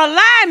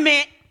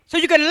alignment so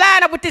you can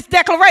line up with this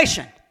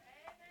declaration.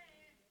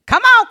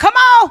 Come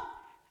on.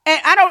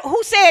 And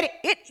who said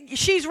it?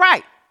 She's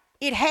right.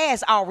 It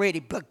has already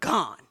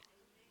begun.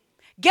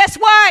 Guess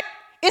what?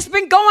 It's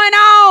been going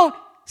on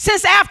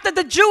since after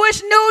the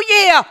Jewish New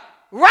Year,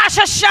 Rosh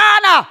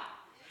Hashanah,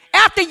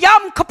 after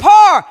Yom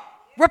Kippur,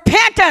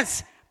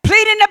 repentance,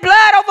 pleading the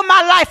blood over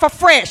my life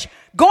afresh,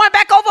 going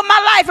back over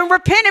my life and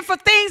repenting for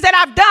things that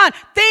I've done,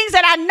 things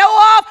that I know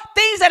of,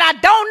 things that I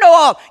don't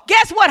know of.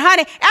 Guess what,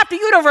 honey? After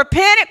you done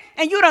repented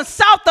and you done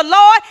sought the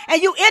Lord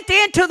and you enter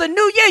into the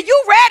new year,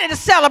 you ready to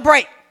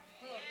celebrate.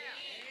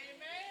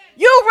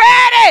 You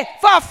ready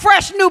for a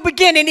fresh new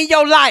beginning in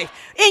your life,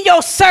 in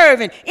your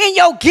serving, in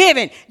your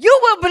giving. You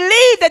will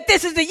believe that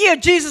this is the year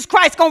Jesus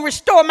Christ going to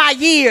restore my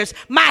years,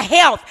 my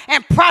health,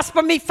 and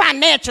prosper me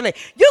financially.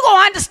 You're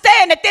going to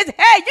understand that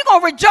you're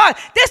going to rejoice.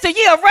 This is the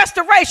year of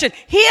restoration,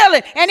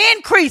 healing, and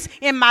increase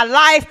in my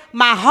life,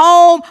 my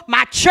home,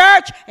 my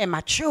church, and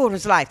my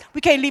children's life.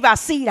 We can't leave our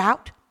seed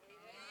out.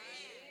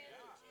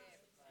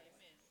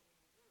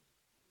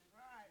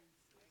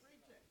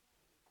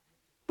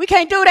 We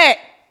can't do that.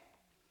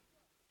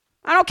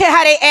 I don't care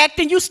how they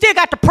acting. You still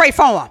got to pray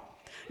for them.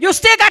 You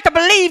still got to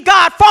believe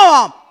God for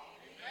them.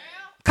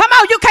 Come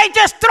on, you can't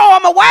just throw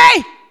them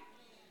away.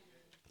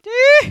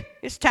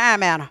 It's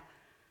time, Anna.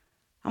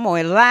 I'm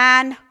going to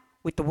align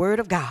with the word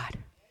of God.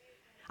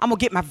 I'm going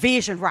to get my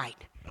vision right.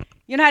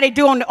 You know how they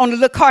do on the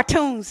little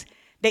cartoons?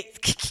 They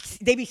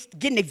be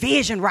getting their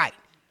vision right.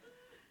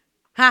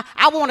 Huh?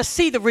 I want to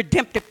see the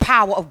redemptive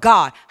power of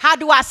God. How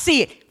do I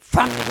see it?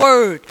 From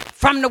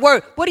the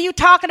word. What are you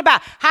talking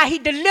about? How he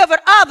delivered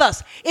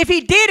others. If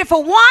he did it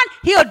for one,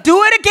 he'll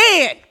do it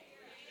again.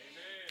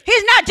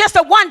 He's not just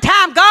a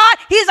one-time God.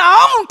 He's an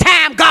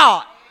on-time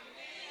God.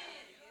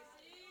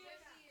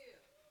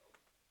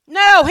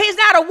 No, he's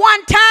not a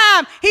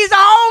one-time. He's an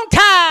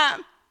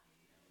on-time.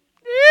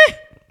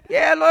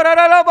 Yeah, Lord.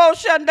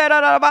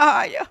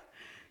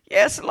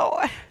 Yes,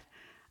 Lord.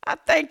 I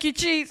thank you,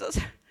 Jesus.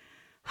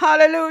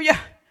 Hallelujah.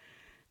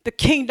 The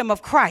kingdom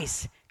of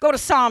Christ. Go to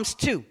Psalms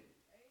 2.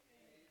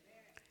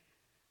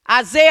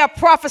 Isaiah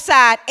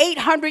prophesied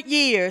 800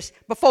 years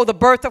before the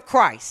birth of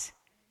Christ.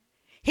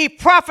 He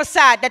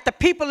prophesied that the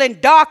people in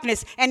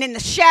darkness and in the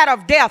shadow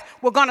of death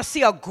were going to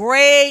see a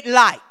great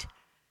light.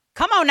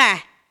 Come on now.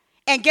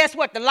 And guess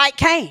what? The light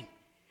came.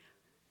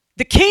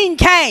 The king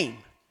came.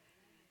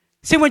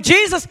 See, when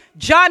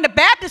John the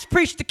Baptist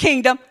preached the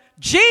kingdom,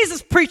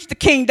 Jesus preached the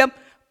kingdom,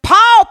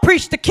 Paul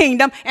preached the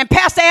kingdom, and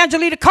Pastor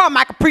Angelita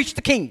Carmichael preached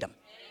the kingdom.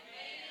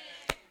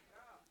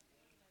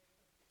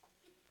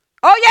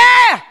 Oh,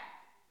 yeah.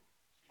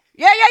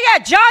 Yeah.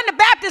 John the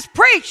Baptist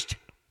preached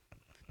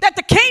that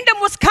the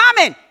kingdom was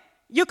coming.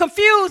 You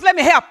confused? Let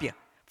me help you.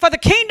 For the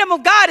kingdom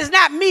of God is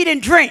not meat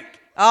and drink.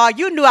 Oh,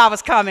 you knew I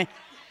was coming.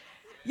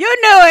 You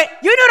knew it.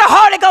 You knew the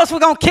Holy Ghost was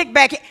going to kick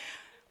back in.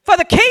 For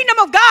the kingdom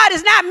of God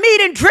is not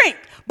meat and drink,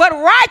 but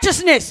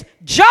righteousness,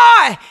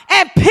 joy,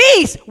 and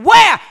peace.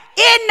 Where?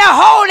 In the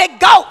Holy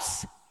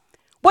Ghost.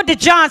 What did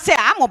John say?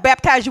 I'm going to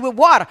baptize you with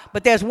water,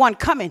 but there's one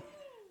coming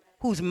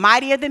who's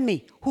mightier than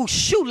me, whose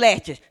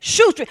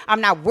shoestring,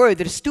 I'm not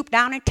worthy to stoop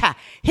down and tie.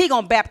 He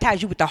going to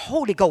baptize you with the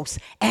Holy Ghost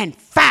and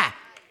fire.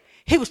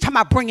 He was talking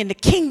about bringing the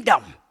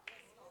kingdom.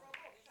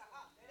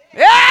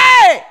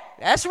 Hey,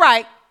 that's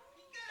right.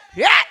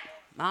 Yeah.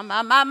 My.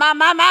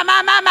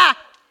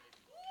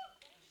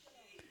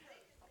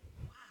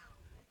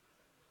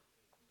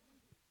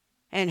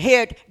 And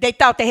here, they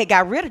thought they had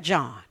got rid of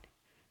John.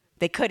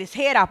 They cut his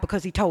head out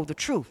because he told the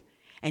truth.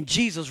 And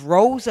Jesus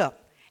rose up.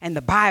 And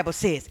the Bible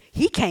says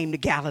he came to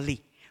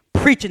Galilee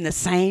preaching the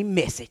same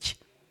message.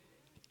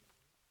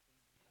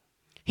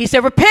 He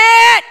said,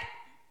 repent,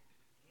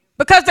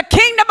 because the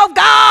kingdom of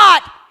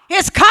God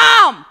is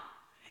come.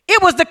 It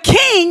was the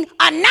king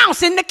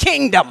announcing the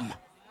kingdom.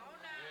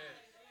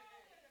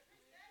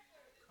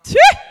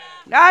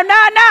 No.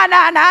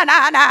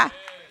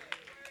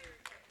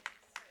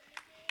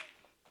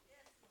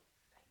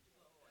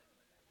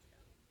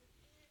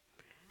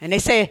 And they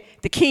said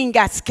the king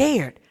got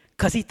scared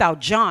because he thought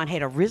John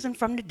had arisen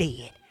from the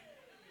dead.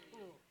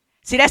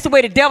 See, that's the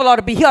way the devil ought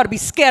to be. He ought to be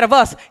scared of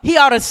us. He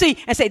ought to see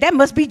and say, that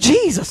must be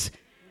Jesus.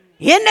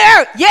 In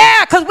there,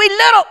 yeah, because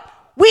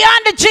we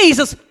under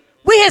Jesus.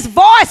 We his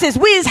voices,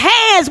 we his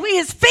hands, we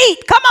his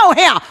feet. Come on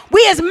here.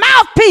 We his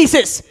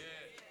mouthpieces.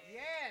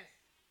 Yes.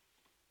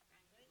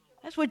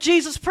 That's what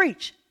Jesus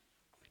preached.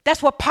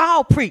 That's what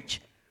Paul preached.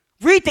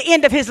 Read the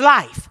end of his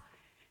life.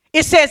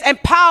 It says, and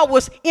Paul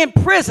was in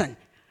prison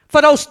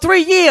for those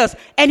 3 years,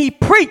 and he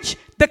preached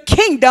the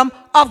kingdom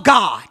of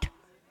God.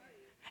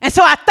 And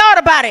so I thought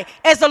about it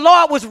as the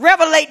Lord was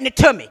revelating it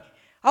to me.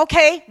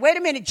 Okay, wait a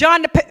minute.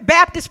 John the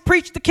Baptist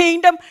preached the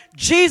kingdom.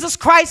 Jesus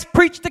Christ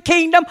preached the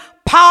kingdom.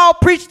 Paul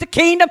preached the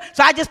kingdom.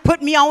 So I just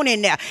put me on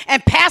in there.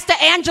 And Pastor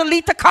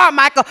Angelita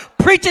Carmichael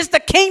preaches the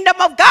kingdom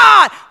of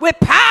God with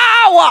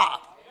power.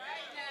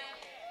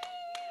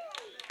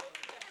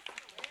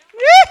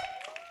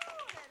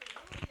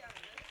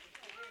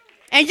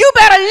 And you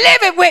better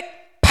live it with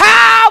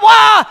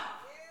power.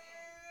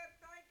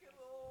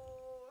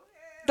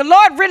 The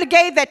Lord really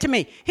gave that to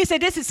me. He said,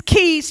 this is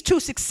keys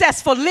to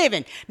successful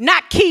living,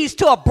 not keys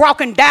to a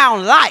broken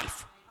down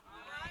life.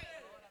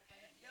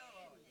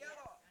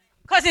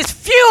 Because it's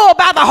fueled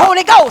by the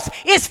Holy Ghost.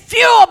 It's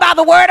fueled by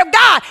the word of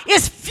God.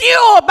 It's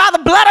fueled by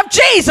the blood of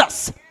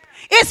Jesus.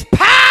 It's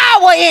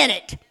power in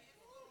it.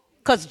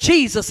 Because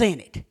Jesus in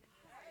it.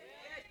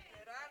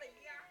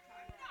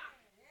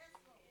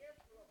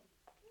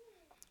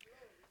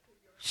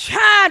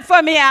 Shine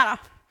for me, Anna.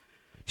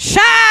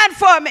 Shine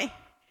for me.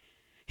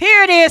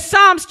 Here it is,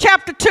 Psalms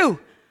chapter 2.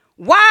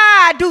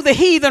 Why do the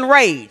heathen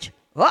rage?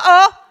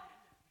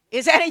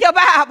 Is that in your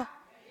Bible?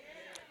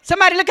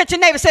 Somebody look at your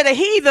neighbor and say, the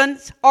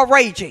heathens are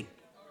raging.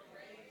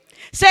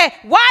 Say,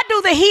 why do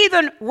the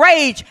heathen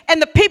rage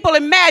and the people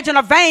imagine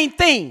a vain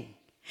thing?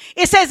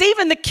 It says,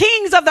 even the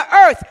kings of the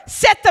earth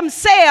set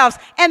themselves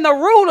and the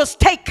rulers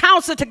take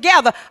counsel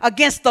together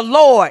against the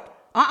Lord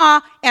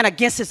and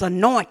against his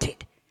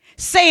anointed,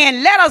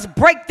 saying, let us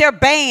break their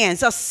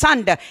bands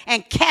asunder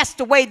and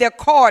cast away their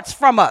cords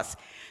from us.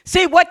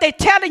 See, what they're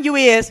telling you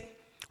is,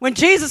 when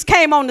Jesus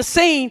came on the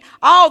scene,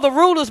 all the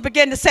rulers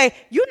began to say,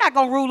 you're not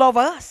going to rule over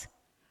us.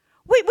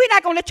 We're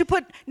not going to let you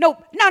put, no.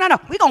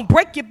 We're going to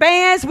break your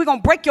bands. We're going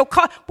to break your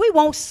cord. We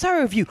won't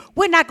serve you.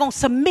 We're not going to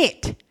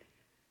submit.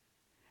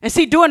 And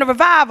see, during the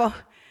revival,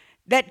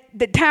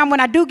 the time when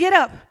I do get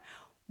up,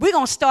 we're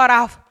going to start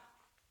off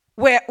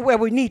where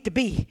we need to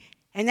be.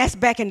 And that's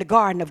back in the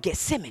Garden of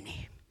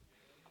Gethsemane.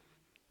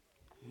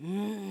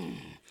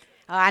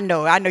 I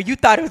know. You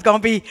thought it was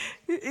going to be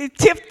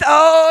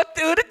tiptoe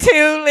through the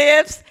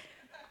tulips.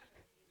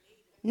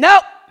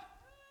 Nope.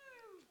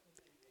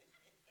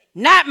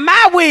 Not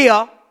my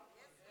will.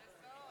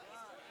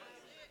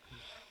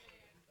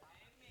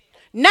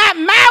 Not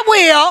my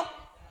will.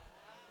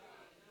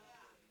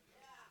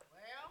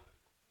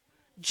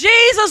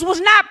 Jesus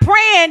was not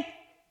praying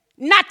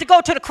not to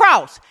go to the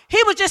cross.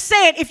 He was just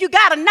saying, if you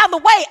got another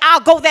way, I'll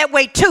go that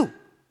way too.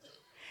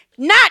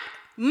 Not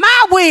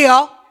my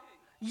will.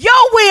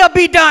 Your will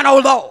be done, O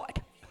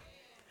Lord.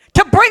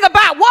 To bring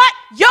about what?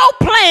 Your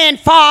plan,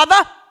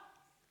 Father.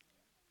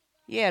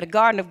 Yeah, the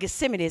Garden of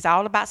Gethsemane is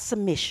all about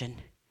submission.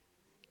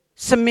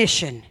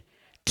 Submission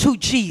to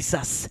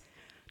Jesus,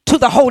 to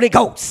the Holy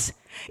Ghost.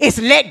 It's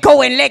let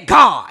go and let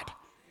God.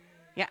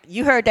 Yeah,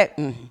 you heard that?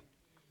 Mm-hmm.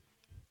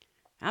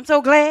 I'm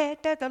so glad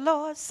that the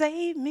Lord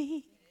saved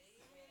me.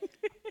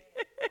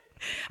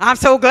 I'm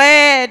so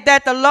glad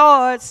that the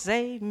Lord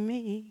saved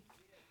me.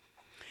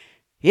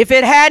 If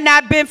it had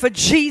not been for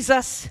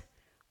Jesus,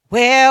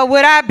 where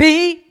would I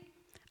be?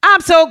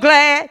 I'm so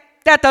glad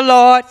that the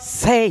Lord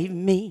saved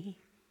me.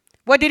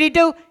 What did he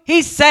do?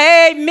 He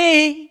saved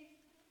me.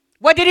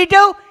 What did he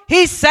do?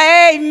 He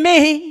saved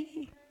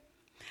me.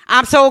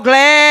 I'm so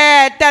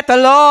glad that the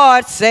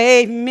Lord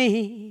saved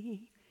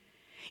me.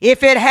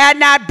 If it had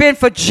not been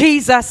for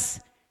Jesus,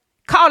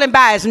 call him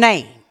by his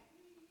name.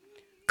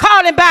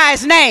 Call him by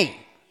his name.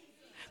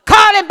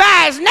 Call him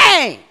by his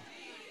name.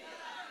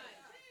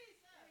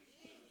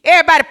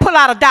 Everybody pull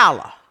out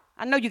 $1.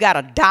 I know you got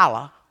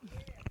 $1.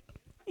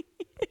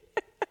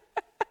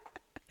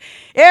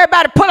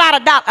 Everybody pull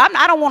out $1.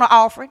 I don't want an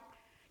offering.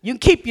 You can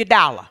keep your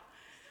 $1.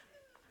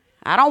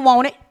 I don't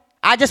want it.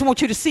 I just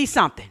want you to see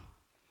something.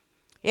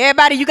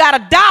 Everybody, you got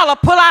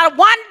 $1, pull out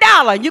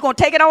 $1, and you're going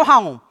to take it on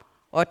home.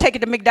 Or take it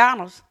to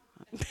McDonald's.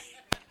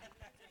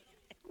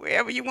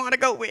 Wherever you want to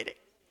go with it.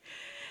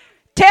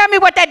 Tell me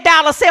what that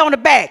dollar say on the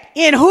back.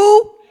 In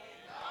who?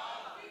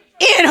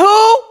 In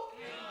who?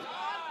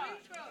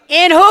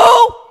 In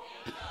who?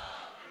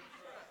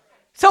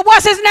 So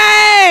what's his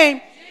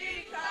name?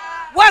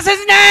 What's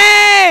his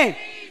name?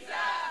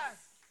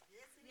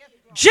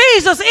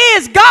 Jesus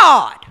is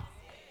God.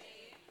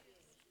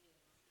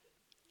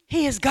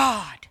 He is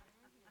God.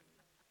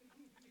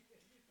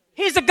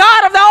 He's the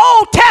God of the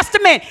Old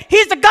Testament.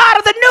 He's the God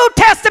of the New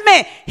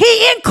Testament.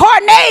 He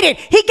incarnated.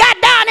 He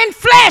got down in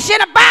flesh, in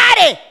a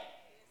body.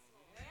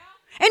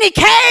 And he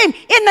came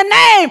in the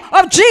name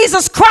of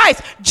Jesus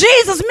Christ.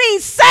 Jesus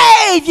means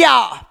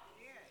Savior.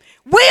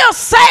 We'll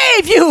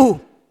save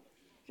you.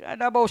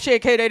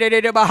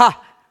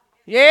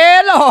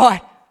 Yeah,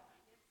 Lord.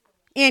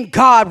 In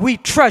God we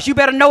trust. You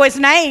better know his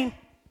name.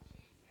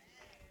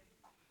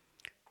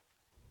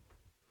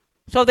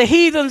 So the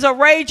heathens are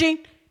raging.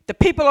 The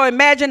people are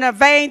imagining a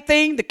vain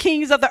thing. The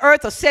kings of the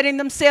earth are setting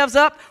themselves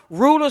up.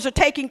 Rulers are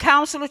taking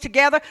counsel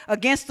together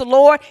against the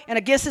Lord and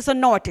against his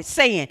anointed,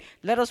 saying,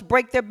 let us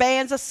break their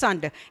bands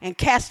asunder and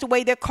cast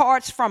away their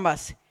cords from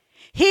us.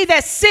 He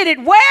that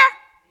sitteth where?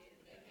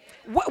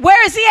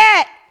 Where is he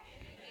at?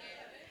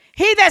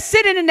 He that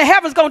sitteth in the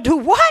heavens going to do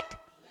what?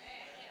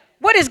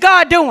 What is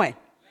God doing?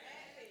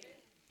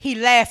 He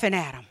laughing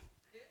at them.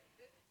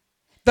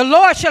 The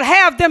Lord shall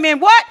have them in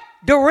what?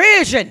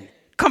 Derision,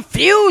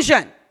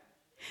 confusion.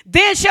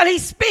 Then shall he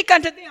speak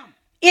unto them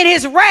in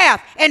his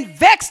wrath and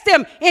vex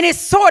them in his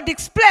sore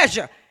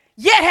displeasure.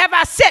 Yet have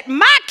I set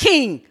my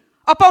king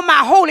upon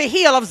my holy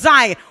hill of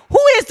Zion. Who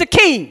is the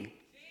king?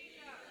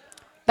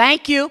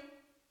 Thank you.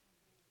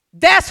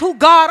 That's who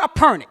God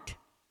appointed.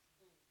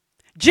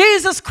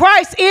 Jesus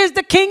Christ is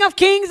the King of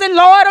kings and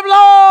Lord of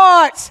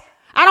lords.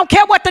 I don't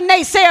care what the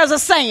naysayers are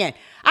saying.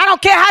 I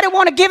don't care how they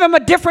want to give him a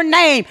different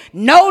name.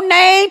 No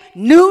name,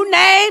 new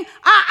name.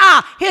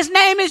 His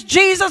name is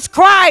Jesus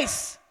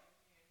Christ.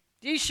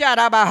 He says,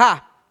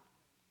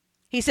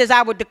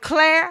 I will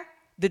declare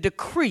the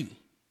decree.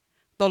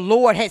 The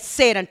Lord has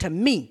said unto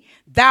me,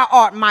 thou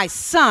art my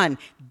son.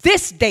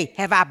 This day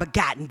have I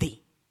begotten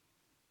thee.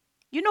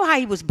 You know how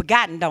he was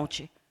begotten, don't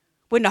you?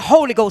 When the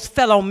Holy Ghost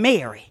fell on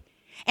Mary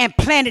and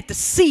planted the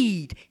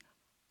seed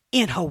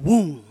in her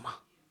womb.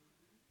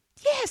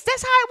 Yes,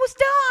 that's how it was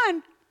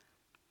done.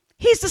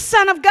 He's the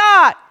Son of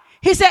God.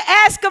 He said,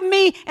 ask of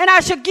me, and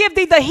I shall give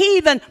thee the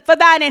heathen for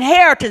thine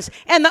inheritance,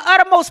 and the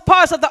uttermost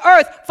parts of the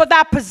earth for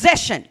thy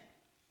possession.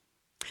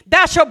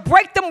 Thou shalt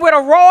break them with a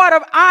rod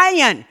of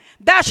iron.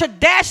 Thou shalt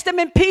dash them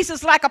in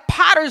pieces like a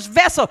potter's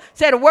vessel,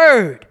 said a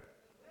word.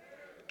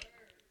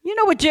 You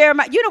know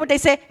what they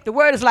said? The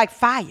word is like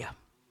fire.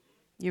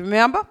 You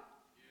remember?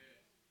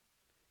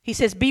 He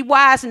says, be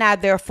wise now,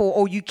 therefore,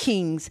 O you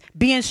kings.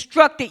 Be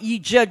instructed, ye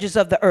judges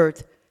of the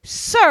earth.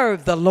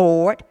 Serve the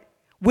Lord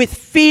with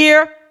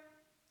fear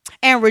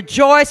and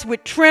rejoice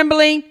with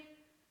trembling.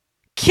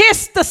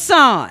 Kiss the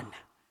Son.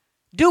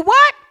 Do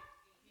what?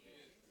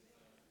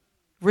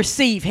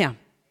 Receive him.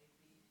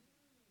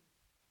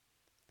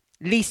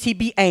 Lest he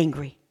be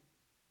angry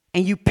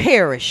and you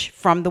perish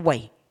from the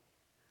way,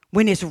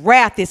 when his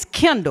wrath is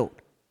kindled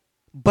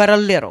but a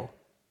little.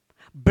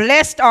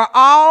 Blessed are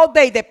all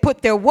they that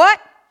put their what?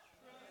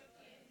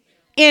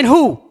 In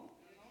who?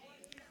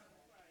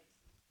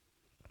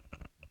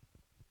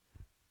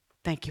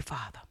 Thank you,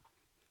 Father.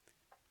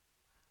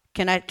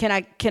 Can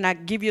I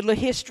give you a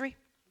little history?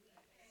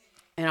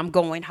 And I'm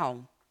going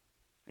home.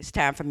 It's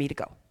time for me to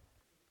go.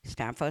 It's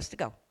time for us to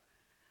go.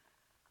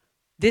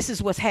 This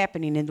is what's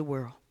happening in the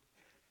world.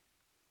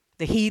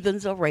 The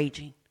heathens are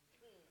raging.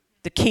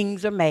 The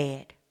kings are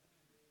mad.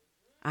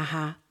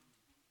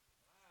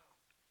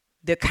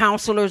 The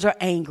counselors are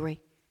angry.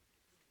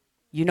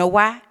 You know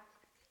why?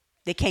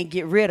 They can't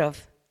get rid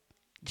of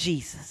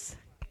Jesus.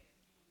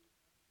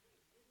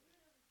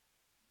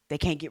 They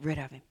can't get rid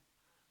of him.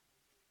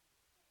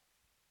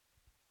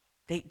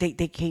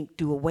 They can't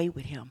do away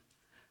with him.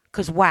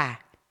 Because why?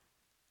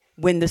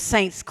 When the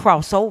saints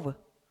cross over,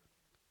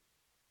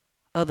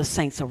 other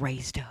saints are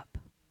raised up.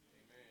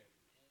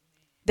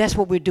 That's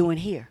what we're doing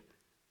here.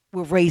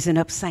 We're raising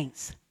up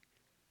saints.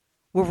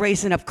 We're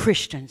raising up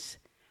Christians.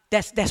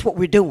 That's what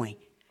we're doing.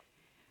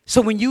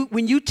 So when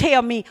you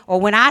tell me, or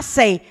when I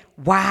say,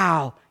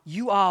 wow,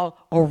 you all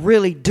are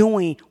really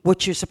doing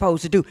what you're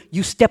supposed to do,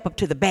 you step up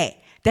to the bat.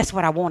 That's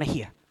what I want to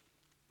hear.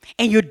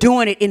 And you're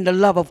doing it in the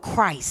love of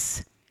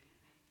Christ.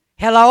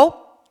 Hello?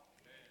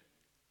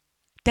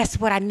 That's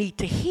what I need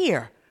to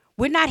hear.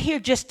 We're not here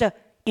just to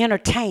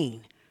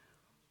entertain.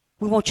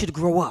 We want you to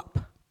grow up.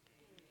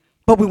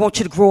 But we want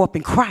you to grow up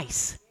in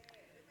Christ.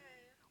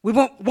 We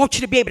want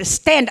you to be able to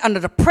stand under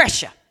the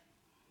pressure.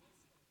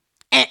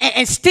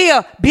 And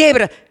still be able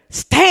to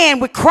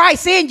stand with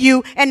Christ in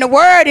you and the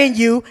word in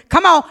you.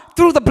 Come on,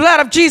 through the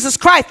blood of Jesus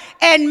Christ,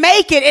 and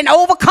make it and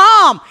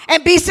overcome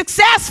and be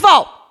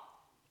successful.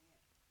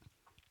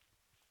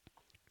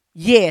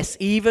 Yes,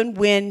 even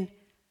when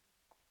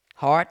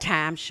hard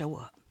times show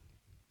up,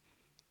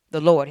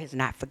 the Lord has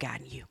not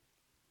forgotten you.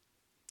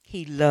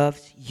 He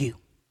loves you.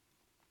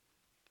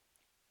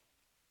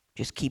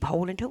 Just keep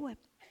holding to him.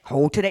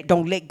 Hold to that.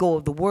 Don't let go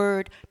of the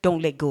word.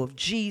 Don't let go of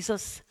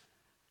Jesus.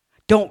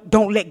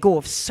 Don't let go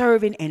of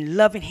serving and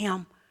loving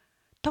him.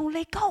 Don't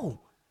let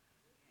go.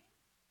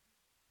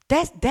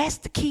 That's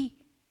the key.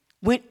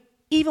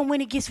 Even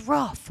when it gets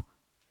rough,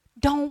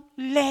 don't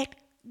let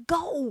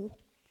go.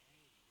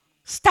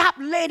 Stop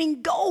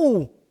letting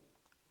go.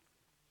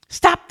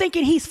 Stop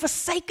thinking he's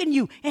forsaken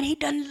you and he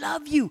doesn't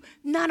love you.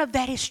 None of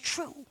that is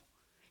true.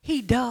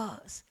 He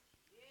does.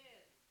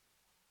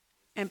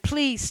 And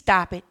please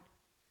stop it.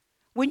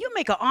 When you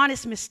make an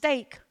honest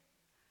mistake,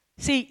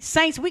 see,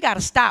 saints, we got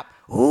to stop.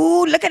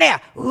 Ooh, look at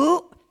that.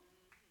 Ooh.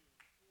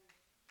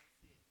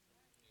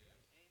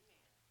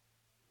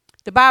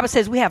 The Bible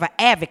says we have an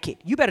advocate.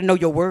 You better know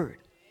your word.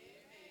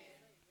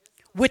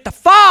 With the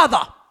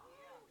Father.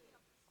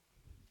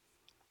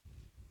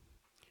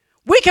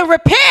 We can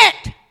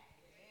repent.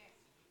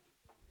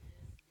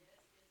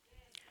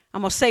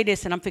 I'm going to say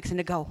this and I'm fixing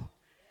to go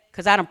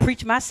because I done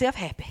preached myself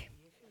happy.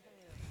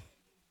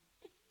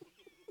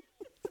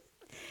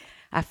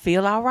 I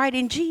feel all right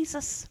in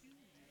Jesus.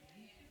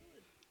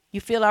 You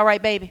feel all right,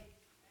 baby?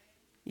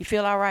 You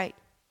feel all right?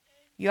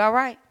 You all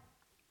right?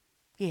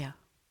 Yeah.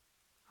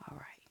 All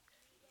right.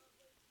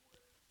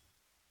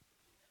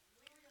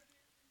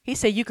 He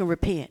said you can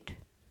repent.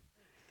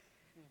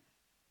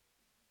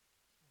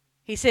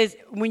 He says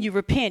when you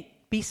repent,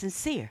 be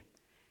sincere.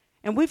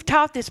 And we've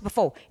taught this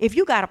before. If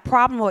you got a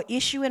problem or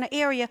issue in an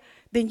area,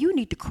 then you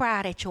need to cry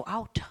out at your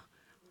altar.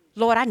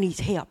 Lord, I need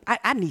help.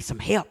 I need some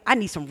help. I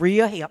need some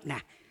real help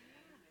now.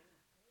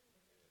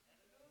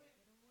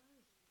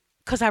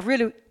 Because I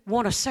really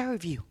want to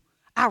serve you.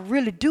 I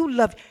really do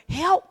love you.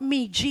 Help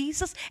me,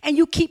 Jesus. And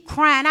you keep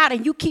crying out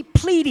and you keep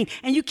pleading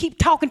and you keep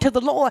talking to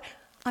the Lord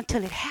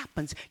until it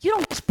happens. You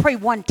don't just pray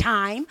one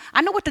time.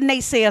 I know what the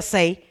naysayers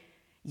say.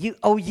 You,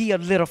 oh, ye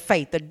of little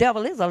faith. The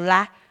devil is a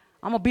lie.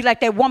 I'm going to be like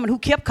that woman who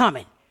kept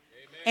coming.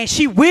 Amen. And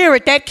she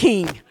wearied that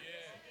king. Yeah.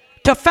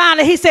 To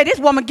finally, he said, this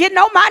woman getting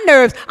on my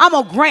nerves. I'm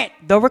going to grant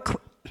the request.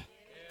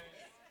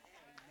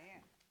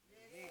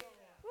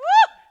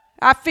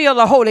 I feel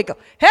the Holy Ghost.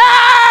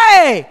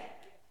 Hey!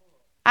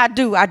 I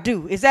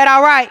do. Is that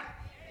all right?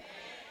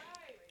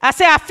 I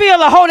say I feel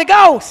the Holy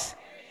Ghost.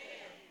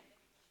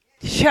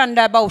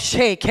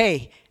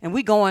 And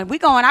we going,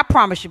 I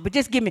promise you. But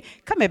just give me,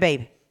 come here,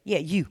 baby. Yeah,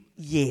 you.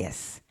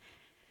 Yes.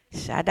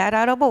 I'm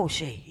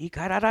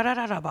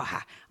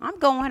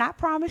going, I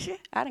promise you.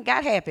 I done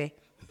got happy.